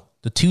 No,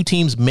 the two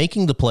teams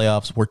making the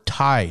playoffs were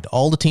tied.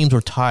 All the teams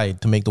were tied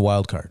to make the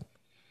wild card.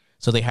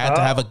 So they had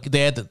to have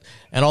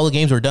and all the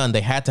games were done. They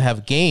had to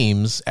have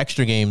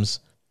extra games,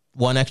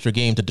 one extra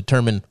game to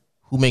determine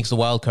who makes the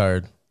wild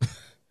card.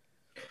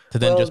 to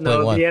then just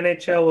play one. The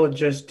NHL will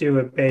just do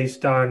it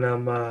based on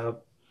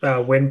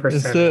win Is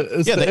percentage.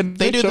 the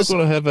they do NHL this.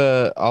 going to have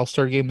a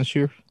All-Star game this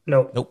year?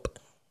 No, Nope.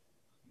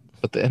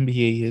 But the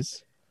NBA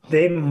is.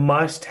 they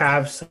must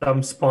have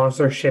some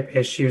sponsorship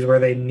issues where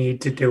they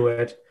need to do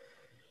it.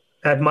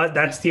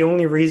 That's the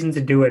only reason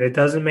to do it. It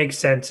doesn't make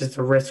sense. It's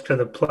a risk to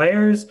the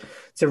players.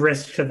 It's a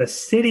risk to the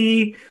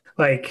city.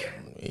 Like,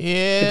 it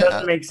Yeah,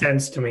 doesn't make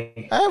sense to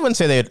me. I wouldn't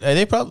say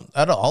they probably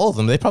out of all of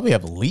them they probably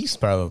have least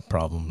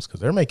problems because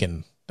they're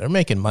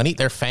making money.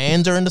 Their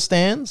fans are in the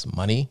stands.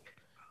 Money.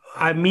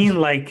 I mean,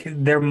 like,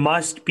 there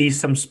must be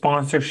some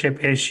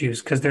sponsorship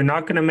issues because they're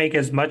not going to make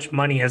as much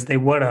money as they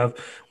would have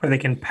where they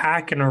can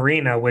pack an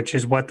arena, which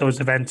is what those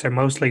events are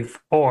mostly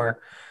for.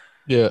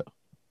 Yeah.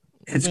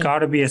 It's got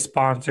to be a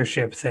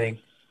sponsorship thing.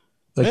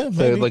 Like, Yeah,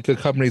 maybe. like the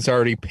company's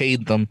already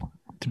paid them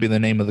to be the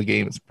name of the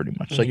game. It's pretty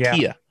much like Yeah.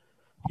 Kia.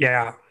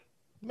 Yeah.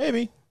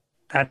 Maybe.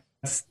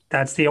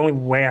 That's the only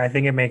way I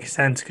think it makes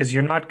sense because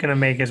you're not going to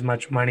make as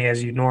much money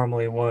as you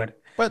normally would.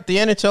 But the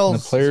NHL, And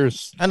the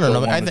players I don't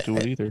know. want to do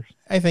it either.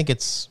 I think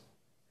it's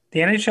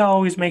The NHL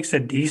always makes a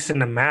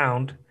decent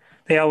amount.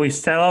 They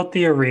always sell out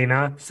the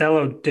arena, sell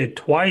out it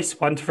twice,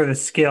 once for the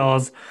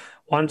skills,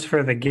 once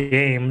for the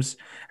games,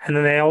 and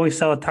then they always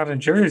sell a ton of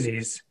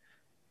jerseys.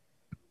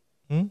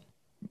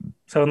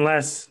 So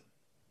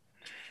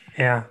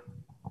yeah,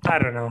 I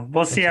don't know.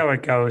 We'll see how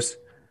it goes.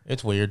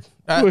 it's weird.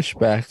 I wish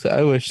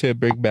they'd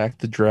bring back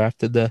the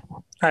draft in the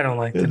I don't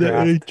like the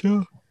draft.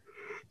 NHL.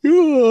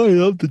 Oh, I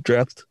love the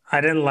draft. I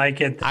didn't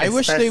like it. I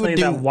wish they would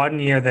especially that do- 1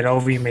 year that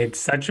Ovi made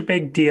such a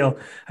big deal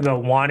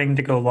about wanting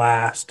to go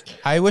last.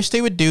 I wish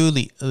they would do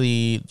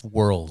the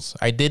Worlds.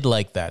 I did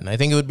like that, and I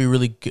think it would be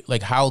really good.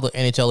 Like how the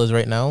NHL is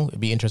right now, it'd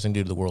be interesting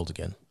to do the Worlds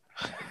again.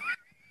 What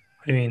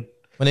do you mean?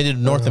 When they did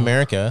North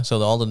America, so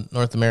all the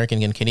North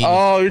American and Canadian.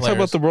 Oh, you're talking players-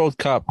 about the World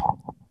Cup.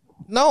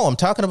 No, I'm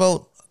talking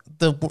about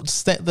the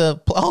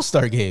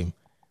All-Star game.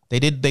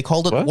 They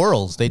called it What?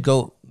 Worlds. They'd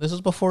go. This is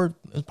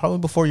probably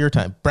before your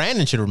time.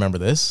 Brandon should remember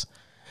this.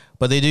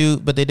 But they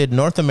did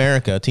North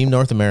America. Team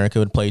North America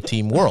would play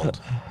Team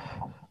World.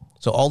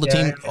 So all the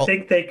team. I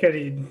think they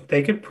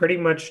could pretty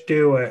much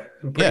do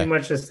pretty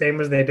much the same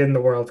as they did in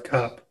the World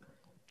Cup.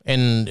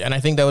 And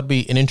I think that would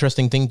be an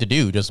interesting thing to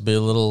do. Just be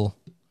a little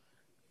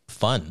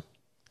fun.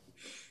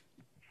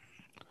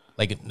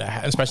 Like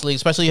especially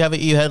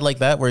you had like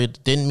that where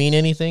it didn't mean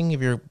anything.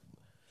 If you're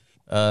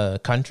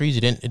countries,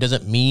 it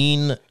doesn't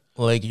mean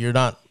like you're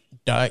not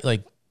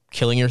like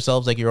killing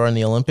yourselves like you are in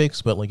the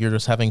Olympics, but like you're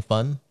just having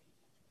fun.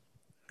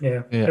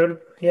 Yeah,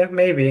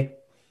 maybe.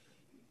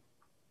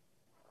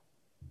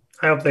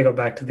 I hope they go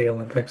back to the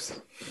Olympics.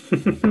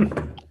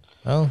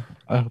 Well,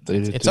 I hope they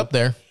do. It's up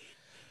there.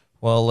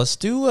 Well, let's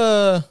do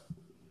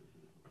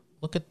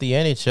look at the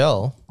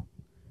NHL.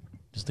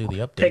 Just do the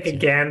updates. Take a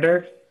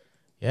gander.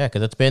 Yeah,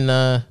 because it's been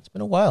a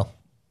while.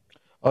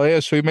 Oh yeah,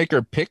 should we make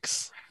our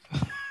picks?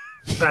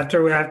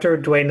 After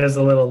Dwayne does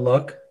a little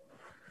look.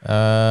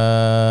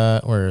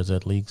 Where is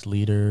it? League's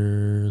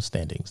leader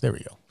standings. There we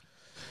go.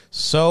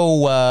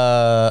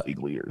 So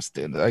League leader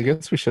standings. I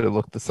guess we should have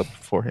looked this up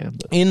beforehand.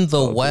 But in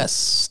the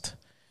West,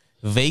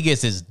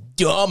 Vegas is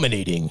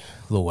dominating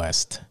the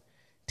West.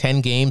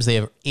 10 games, they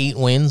have 8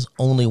 wins,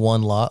 only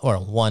one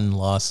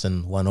loss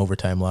and one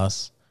overtime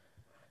loss.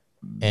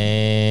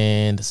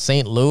 And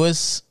St.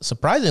 Louis,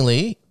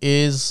 surprisingly,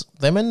 is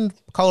them and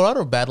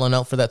Colorado battling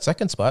out for that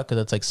second spot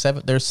because it's like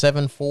they're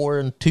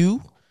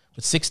 7-4-2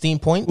 with 16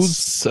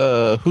 points.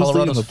 Who's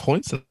leading the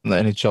points in the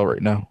NHL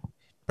right now?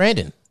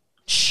 Brandon,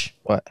 shh.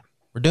 What?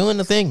 We're doing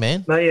the thing,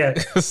 man. Not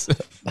yet.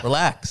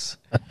 Relax.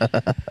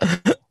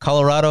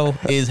 Colorado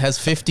has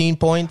 15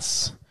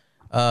 points.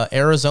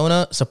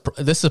 Arizona,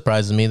 this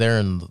surprises me. They're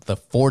in the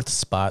 4th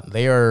spot.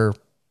 They are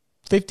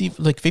 50-50,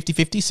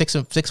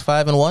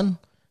 6-5-1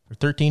 for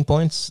 13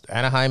 points.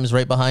 Anaheim is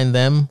right behind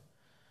them.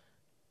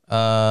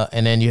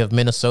 And then you have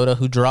Minnesota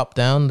who dropped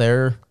down.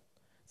 The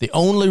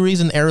only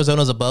reason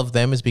Arizona's above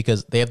them is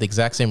because they have the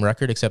exact same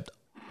record, except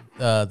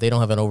they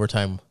don't have an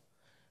overtime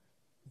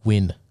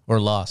win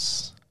or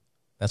loss.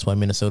 That's why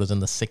Minnesota's in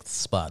the 6th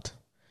spot.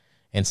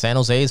 And San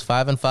Jose is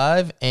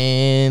 5-5,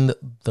 and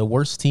the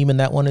worst team in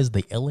that one is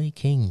the LA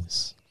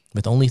Kings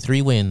with only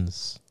 3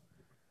 wins.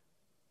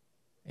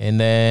 And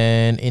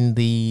then in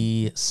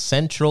the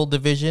Central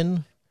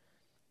Division,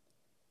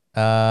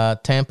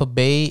 Tampa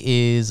Bay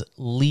is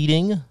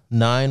leading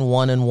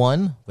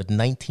 9-1-1 with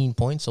 19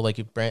 points. So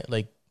like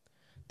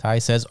Ty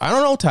says, I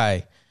don't know,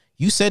 Ty.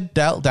 You said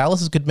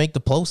Dallas could make the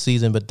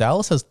postseason, but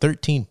Dallas has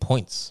 13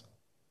 points,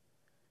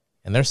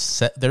 and they're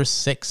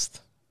 6th.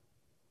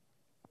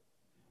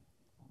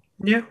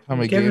 Yeah. How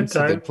many games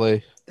did they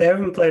play? They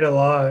haven't played a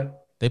lot.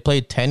 They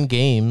played 10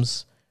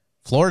 games.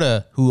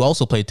 Florida, who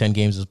also played 10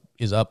 games,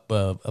 is up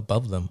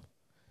above them.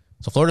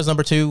 So Florida's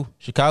number 2.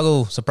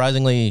 Chicago,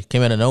 surprisingly,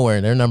 came out of nowhere,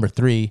 and they're number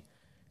 3.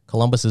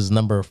 Columbus is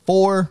number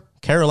 4.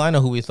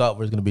 Carolina, who we thought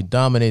was going to be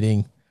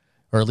dominating,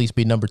 or at least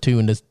be number 2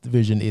 in this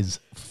division,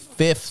 is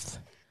 5th.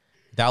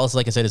 Dallas,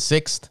 like I said, is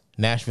 6th.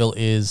 Nashville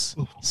is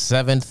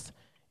 7th.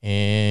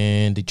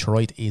 And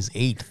Detroit is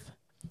 8th.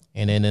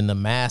 And then in the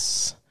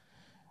mass,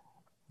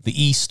 the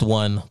East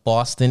one,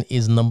 Boston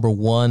is number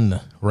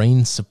 1,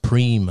 reigns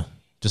supreme,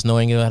 just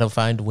knowing how to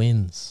find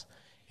wins.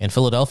 And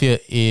Philadelphia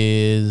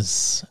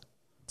is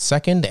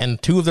 2nd,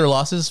 and 2 of their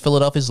losses,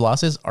 Philadelphia's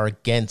losses, are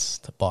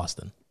against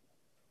Boston,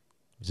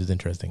 which is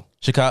interesting.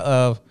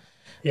 Chicago,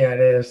 yeah, it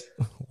is.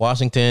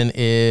 Washington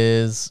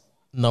is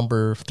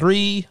number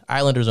 3,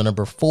 Islanders are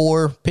number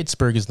 4,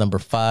 Pittsburgh is number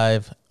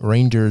 5,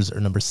 Rangers are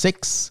number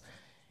 6,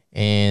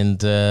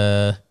 and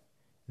I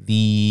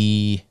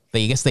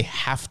guess they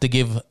have to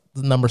give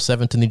number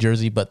 7 to New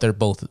Jersey, but they're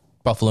both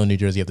Buffalo and New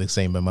Jersey have the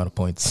same amount of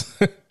points.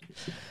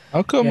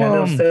 How come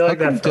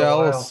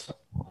Dallas?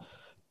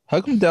 How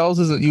come Dallas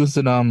isn't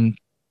using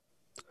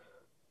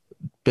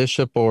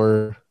Bishop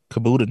or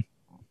Kabudin?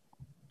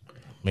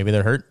 Maybe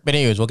they're hurt. But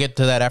anyways, we'll get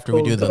to that after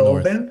we do the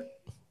North.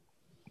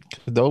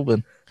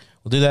 Khudobin.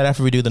 We'll do that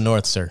after we do the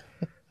North, sir.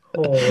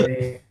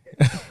 Holy.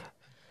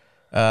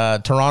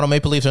 Toronto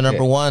Maple Leafs are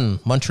number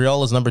 1.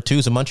 Montreal is number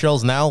 2. So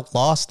Montreal's now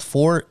lost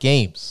 4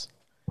 games.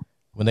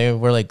 When they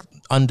were like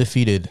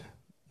undefeated,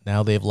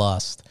 now they've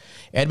lost.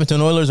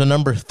 Edmonton Oilers are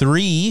number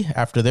 3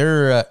 after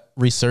their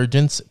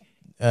resurgence.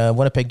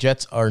 Winnipeg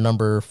Jets are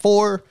number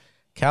 4.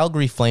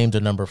 Calgary Flames are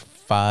number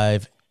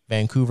 5.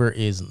 Vancouver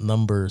is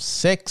number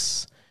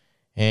 6.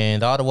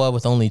 And Ottawa,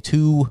 with only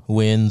 2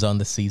 wins on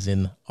the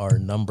season, are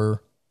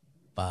number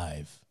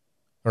 5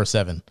 or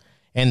 7.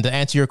 And to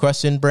answer your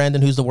question,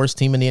 Brandon, who's the worst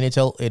team in the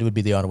NHL? It would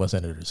be the Ottawa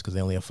Senators because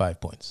they only have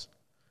 5 points.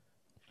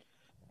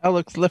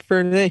 Alex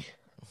Lafreniere.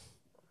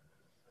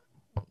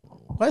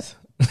 What?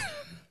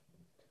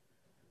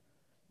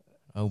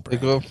 Oh, They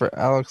go for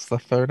Alex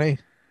Lafreniere.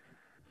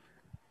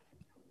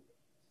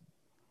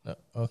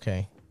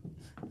 Okay.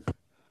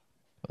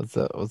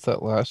 Was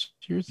that last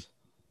year's?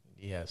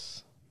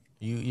 Yes.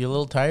 You a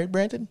little tired,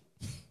 Brandon?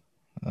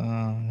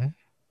 Yeah.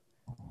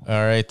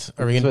 All right.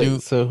 Are we gonna do?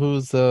 So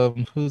who's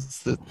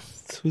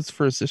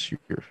first this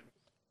year?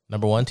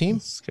 Number 1 team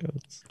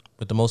Scouts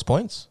with the most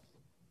points?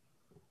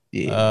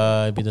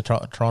 Yeah. It'd be the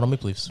Toronto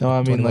Maple Leafs. No,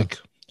 I mean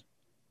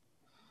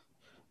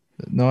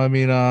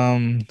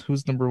 21.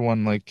 who's number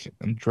one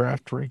in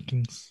draft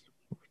rankings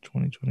for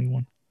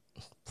 2021?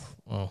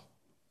 Oh.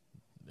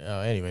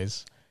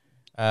 Anyways,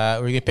 we're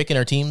gonna picking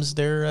our teams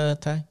there,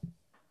 Ty.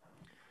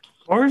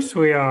 Of course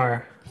we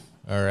are.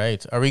 All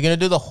right. Are we gonna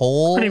do the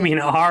whole? What do you mean,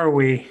 are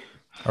we?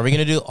 Are we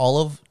gonna do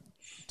all of?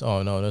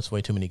 Oh no, that's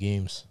way too many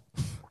games.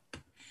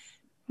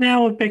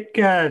 Now we'll pick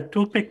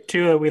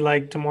two that we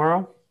like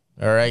tomorrow.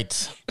 All right.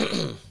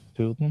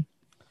 Two of them.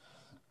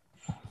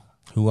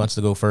 Who wants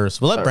to go first?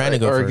 We'll let Brandon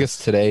go or first. I guess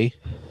today.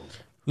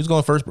 Who's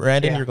going first?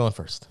 Brandon, Yeah. you're going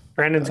first.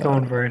 Brandon's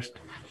going first.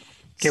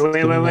 Okay, Just give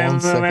me one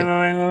wait.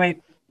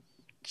 second.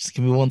 Just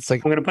give me 1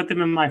 second. I'm gonna put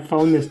them in my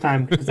phone this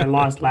time because I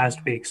lost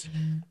last week's.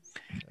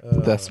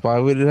 That's why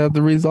we didn't have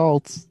the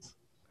results.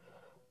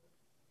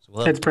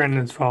 So It's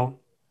Brandon's fault.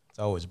 It's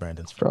always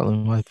Brandon's fault. Probably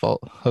my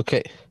fault.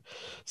 Okay.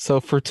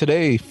 So for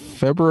today,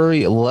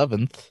 February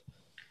 11th,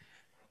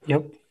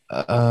 Yep.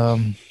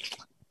 I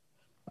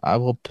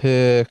will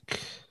pick.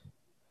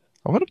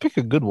 I want to pick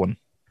a good one.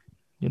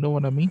 You know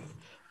what I mean?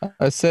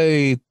 I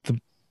say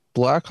the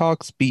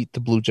Blackhawks beat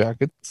the Blue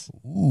Jackets.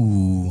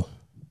 Ooh.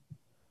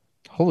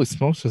 Holy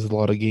smokes, there's a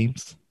lot of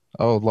games.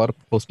 Oh, a lot of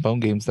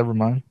postponed games. Never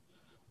mind.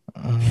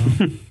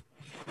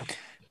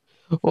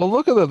 Well,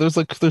 look at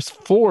that. There's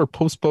 4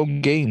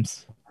 postponed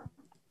games.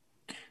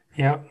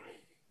 Yep.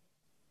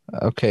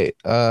 Okay.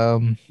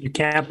 You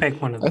can't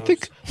pick one of those.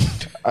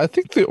 I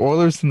think the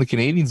Oilers and the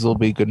Canadiens will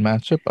be a good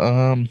matchup.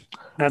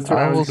 That's what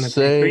I was going to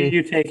say. Who are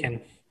you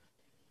taking?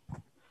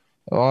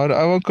 Oh,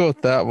 I won't go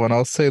with that one.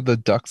 I'll say the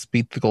Ducks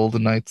beat the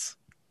Golden Knights.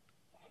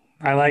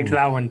 I liked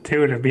that one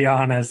too, to be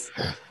honest.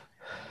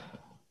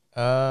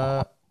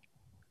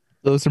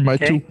 Those are my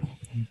two.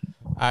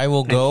 I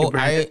will Thank go. you,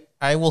 Brandon.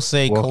 I will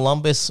say Well-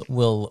 Columbus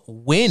will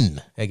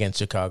win against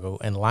Chicago,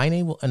 and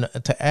Laine will. And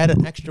to add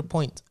an extra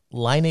point,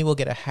 Laine will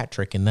get a hat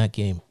trick in that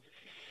game.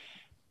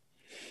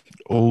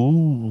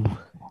 Oh.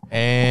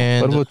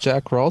 And What about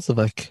Jack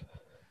Roslovic?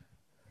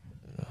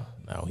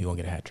 no, he won't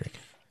get a hat trick.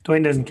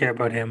 Dwayne doesn't care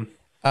about him.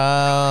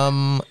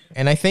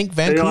 And I think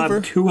So you'll Vancouver.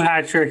 have 2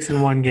 hat tricks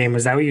in one game.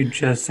 Is that what you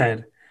just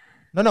said?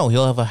 No,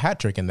 he'll have a hat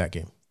trick in that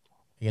game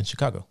against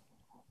Chicago.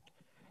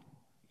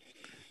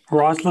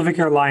 Roslovic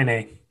or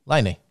Line?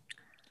 Laine.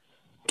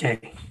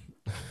 Okay.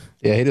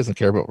 Yeah, he doesn't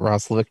care about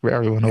Roslovic.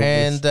 Everyone knows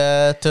And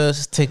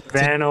this. to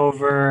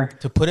Vanover.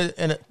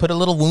 put a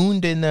little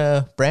wound in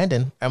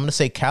Brandon, I'm going to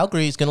say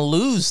Calgary is going to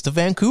lose to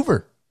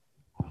Vancouver.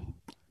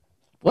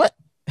 What?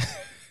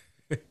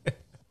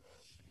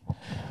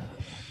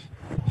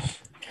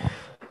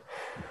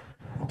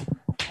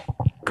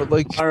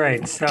 But All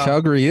right, so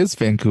Calgary is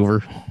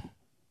Vancouver.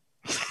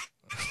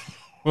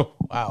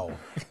 Wow.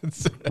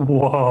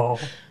 whoa.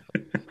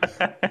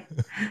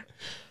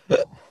 All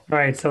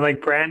right, so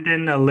like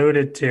Brandon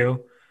alluded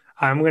to,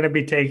 I'm going to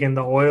be taking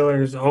the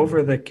Oilers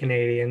over the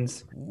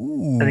Canadians.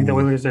 I think the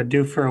Oilers are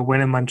due for a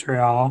win in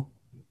Montreal.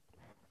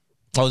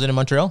 Oh, was it in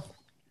Montreal?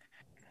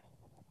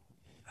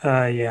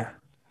 Yeah.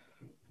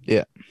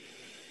 Yeah.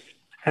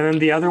 And then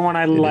the other one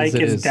I like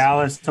it is is.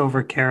 Dallas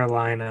over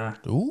Carolina.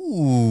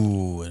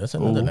 Ooh, that's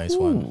another nice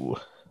one. Ooh.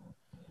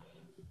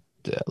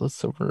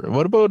 Dallas over.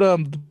 What about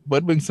the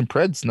Red Wings and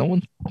Preds?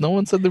 No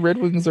one said the Red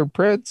Wings are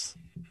Preds.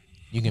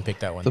 You can pick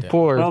that one. The Dan.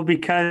 poor Well,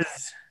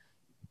 because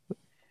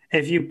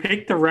if you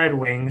pick the Red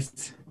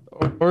Wings,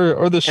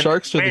 or the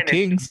Sharks or the granted,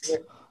 Kings.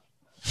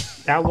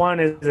 that one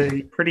is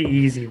a pretty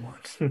easy one.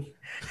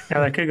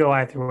 Now, that could go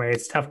either way.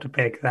 It's tough to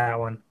pick that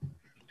one.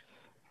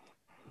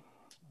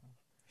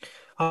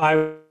 I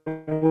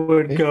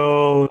would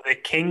go the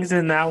Kings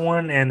in that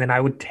one, and then I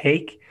would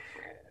take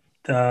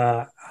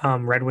the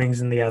Red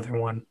Wings in the other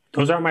one.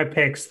 Those are my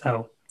picks,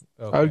 though.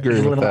 Okay. I agree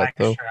Just a with little that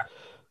though. extra.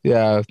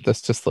 Yeah,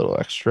 that's just a little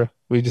extra.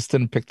 We just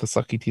didn't pick the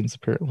sucky teams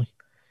apparently.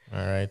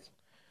 All right.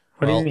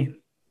 What Well, do you mean?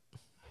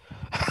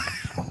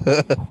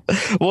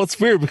 Well, it's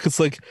weird because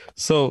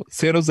so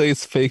San Jose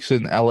is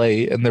facing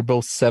LA and they're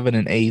both 7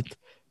 and 8.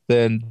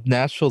 Then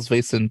Nashville's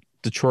facing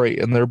Detroit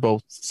and they're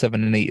both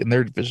 7 and 8 in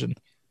their division.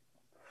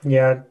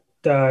 Yeah,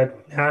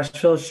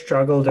 Nashville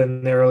struggled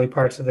in the early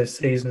parts of this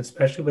season,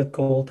 especially with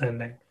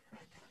goaltending,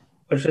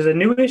 which is a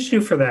new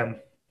issue for them.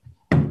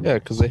 Yeah,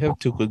 because they have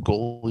 2 good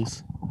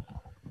goalies.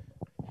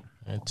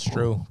 it's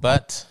true,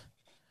 but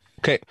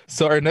Okay,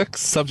 so our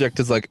next subject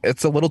is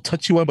it's a little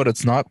touchy one, but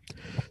it's not.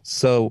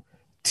 So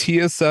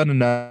TSN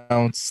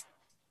announced,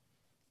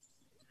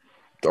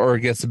 or I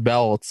guess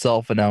Bell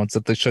itself announced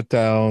that they shut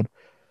down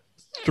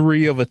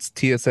 3 of its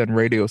TSN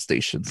radio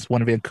stations: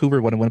 one in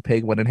Vancouver, one in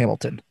Winnipeg, one in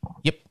Hamilton.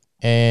 yep.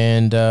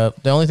 And the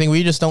only thing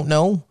we just don't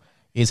know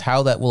is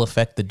how that will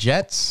affect the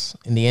Jets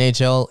in the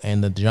NHL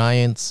and the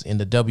Giants in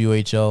the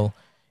WHL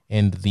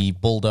and the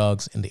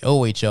Bulldogs in the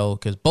OHL,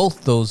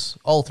 because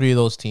all 3 of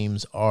those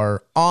teams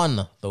are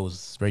on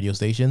those radio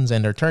stations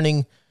and they're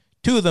turning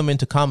 2 of them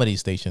into comedy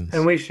stations.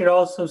 And we should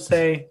also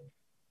say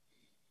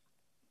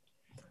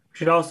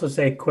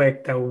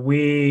quick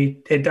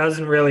that it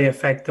doesn't really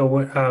affect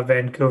the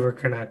Vancouver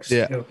Canucks.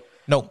 Yeah. Too.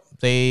 No,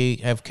 They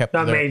have kept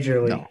Not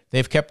majorly. No.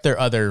 They've kept their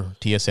other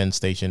TSN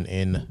station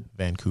in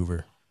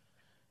Vancouver,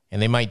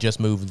 and they might just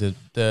move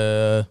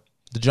the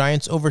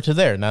Giants over to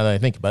there. Now that I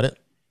think about it,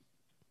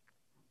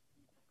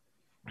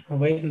 We'll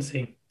wait and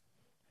see.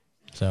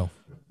 so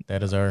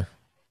that is our.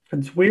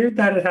 It's weird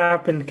that it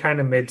happened kind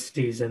of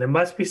mid-season. It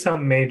must be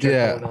something major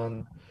going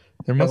on.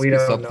 There that must we be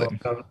don't something.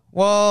 know about.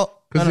 Well, I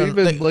Because don't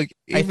know, even I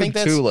even think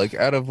that's- too, like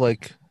out of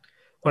like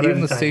One at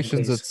even a the time,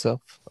 stations please.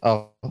 itself.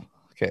 Oh,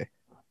 okay.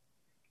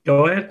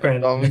 Go ahead,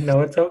 Brandon.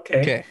 No, it's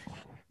okay. Okay.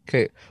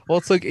 Okay. Well,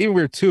 it's like even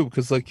weird too,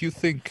 because like you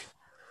think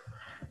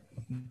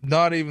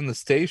not even the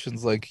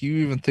stations, like you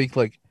even think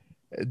like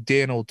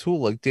Dan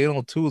O'Toole. Like Dan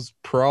O'Toole is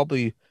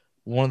probably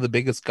one of the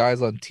biggest guys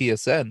on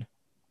TSN.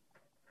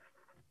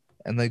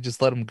 And they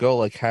just let him go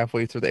like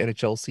halfway through the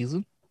NHL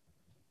season.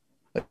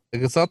 Like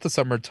it's not the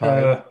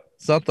summertime.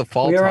 It's not the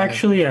fall We are time.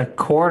 actually a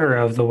quarter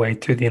of the way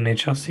through the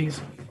NHL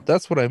season.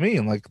 That's what I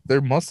mean. Like there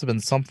must have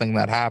been something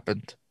that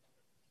happened.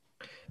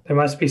 There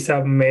must be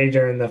something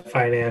major in the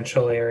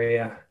financial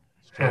area.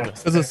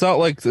 Because it's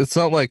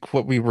not like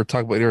what we were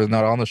talking about here,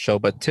 not on the show,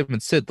 but Tim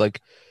and Sid, like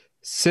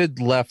Sid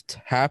left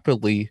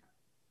happily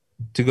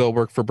to go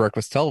work for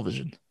Breakfast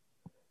Television.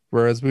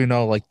 Whereas we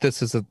know like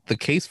this isn't the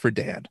case for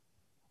Dan.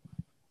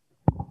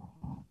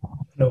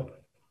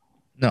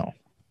 No.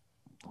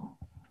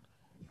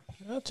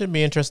 That should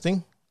be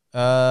interesting.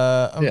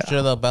 I'm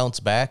sure they'll bounce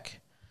back.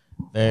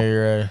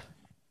 They're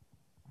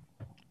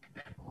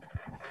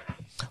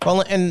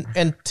well, and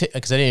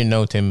because I didn't even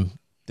know Tim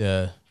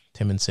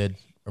and Sid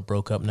are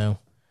broke up now,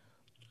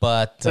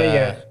 but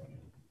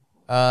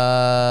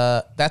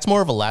that's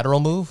more of a lateral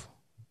move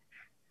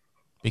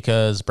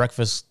because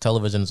Breakfast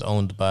Television is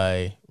owned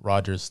by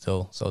Rogers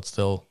still, so it's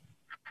still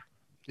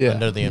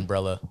under the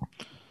umbrella.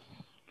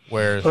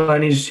 Whereas,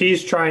 and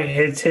he's trying.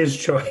 It's his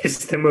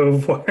choice to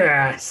move.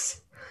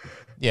 Whereas,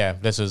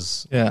 this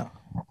is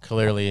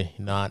clearly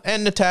not.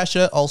 And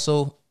Natasha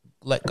also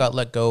got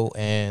let go,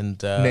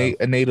 and a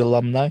Nate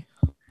alumni,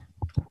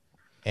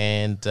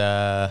 and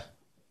the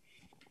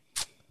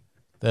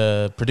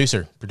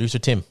producer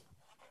Tim.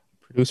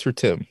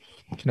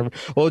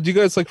 Well, do you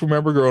guys like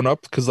remember growing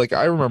up? Because like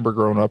I remember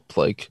growing up,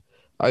 like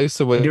I used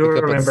to wake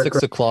up at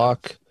 6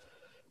 o'clock.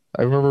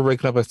 I remember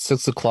waking up at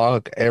 6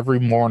 o'clock every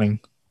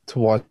morning to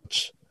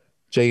watch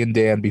Jay and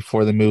Dan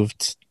before they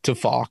moved to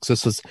Fox.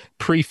 This was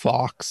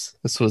pre-Fox.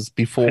 This was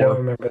before. I don't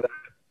remember that.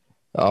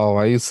 Oh,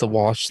 I used to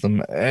watch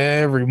them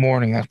every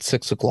morning at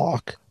 6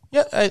 o'clock.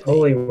 Yeah.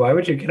 Why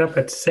would you get up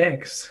at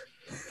 6?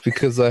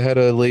 Because I had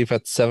to leave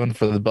at 7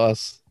 for the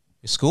bus.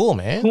 School,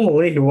 man.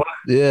 Holy, what?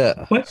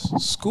 Yeah. What?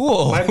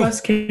 School. My bus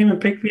came and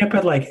picked me up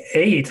at like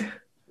 8.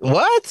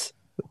 What?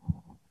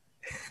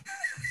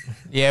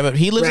 Yeah, but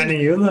he lives. Brandon,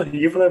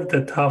 you've lived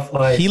a tough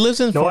life. He lives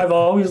in. No, I've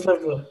always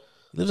lived.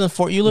 Lives in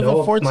Fort. You live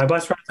in Fort. My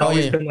bus ride's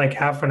always been like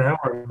half an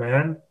hour,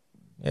 man.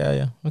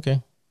 Yeah.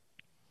 Okay.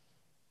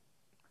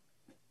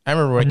 I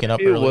remember waking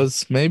up early.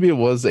 Maybe it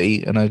was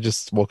 8, and I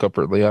just woke up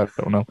early. I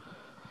don't know.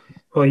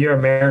 Well, you're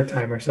a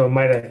maritimer, so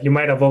you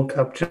might have woke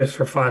up just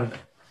for fun.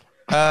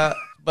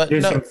 But do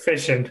some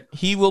fishing.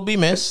 He will be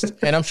missed,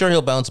 and I'm sure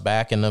he'll bounce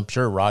back, and I'm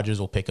sure Rogers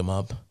will pick him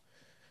up.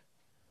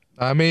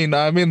 I mean,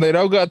 they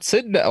don't got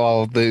Sid now.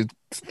 Well, they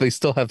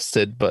still have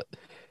Sid, but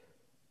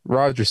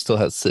Rogers still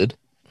has Sid.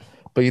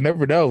 But you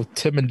never know.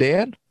 Tim and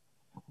Dan?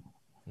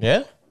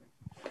 Yeah?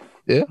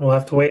 Yeah. We'll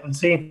have to wait and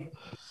see.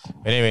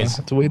 But anyways. We'll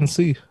have to wait and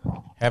see.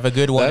 Have a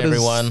good one,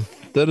 everyone.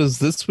 That is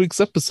this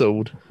week's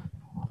episode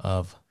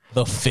of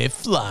The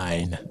Fifth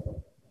Line.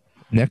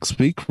 Next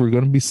week, we're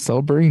going to be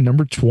celebrating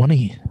number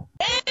 20.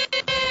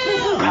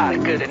 Oh, my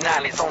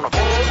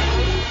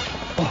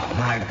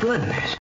goodness.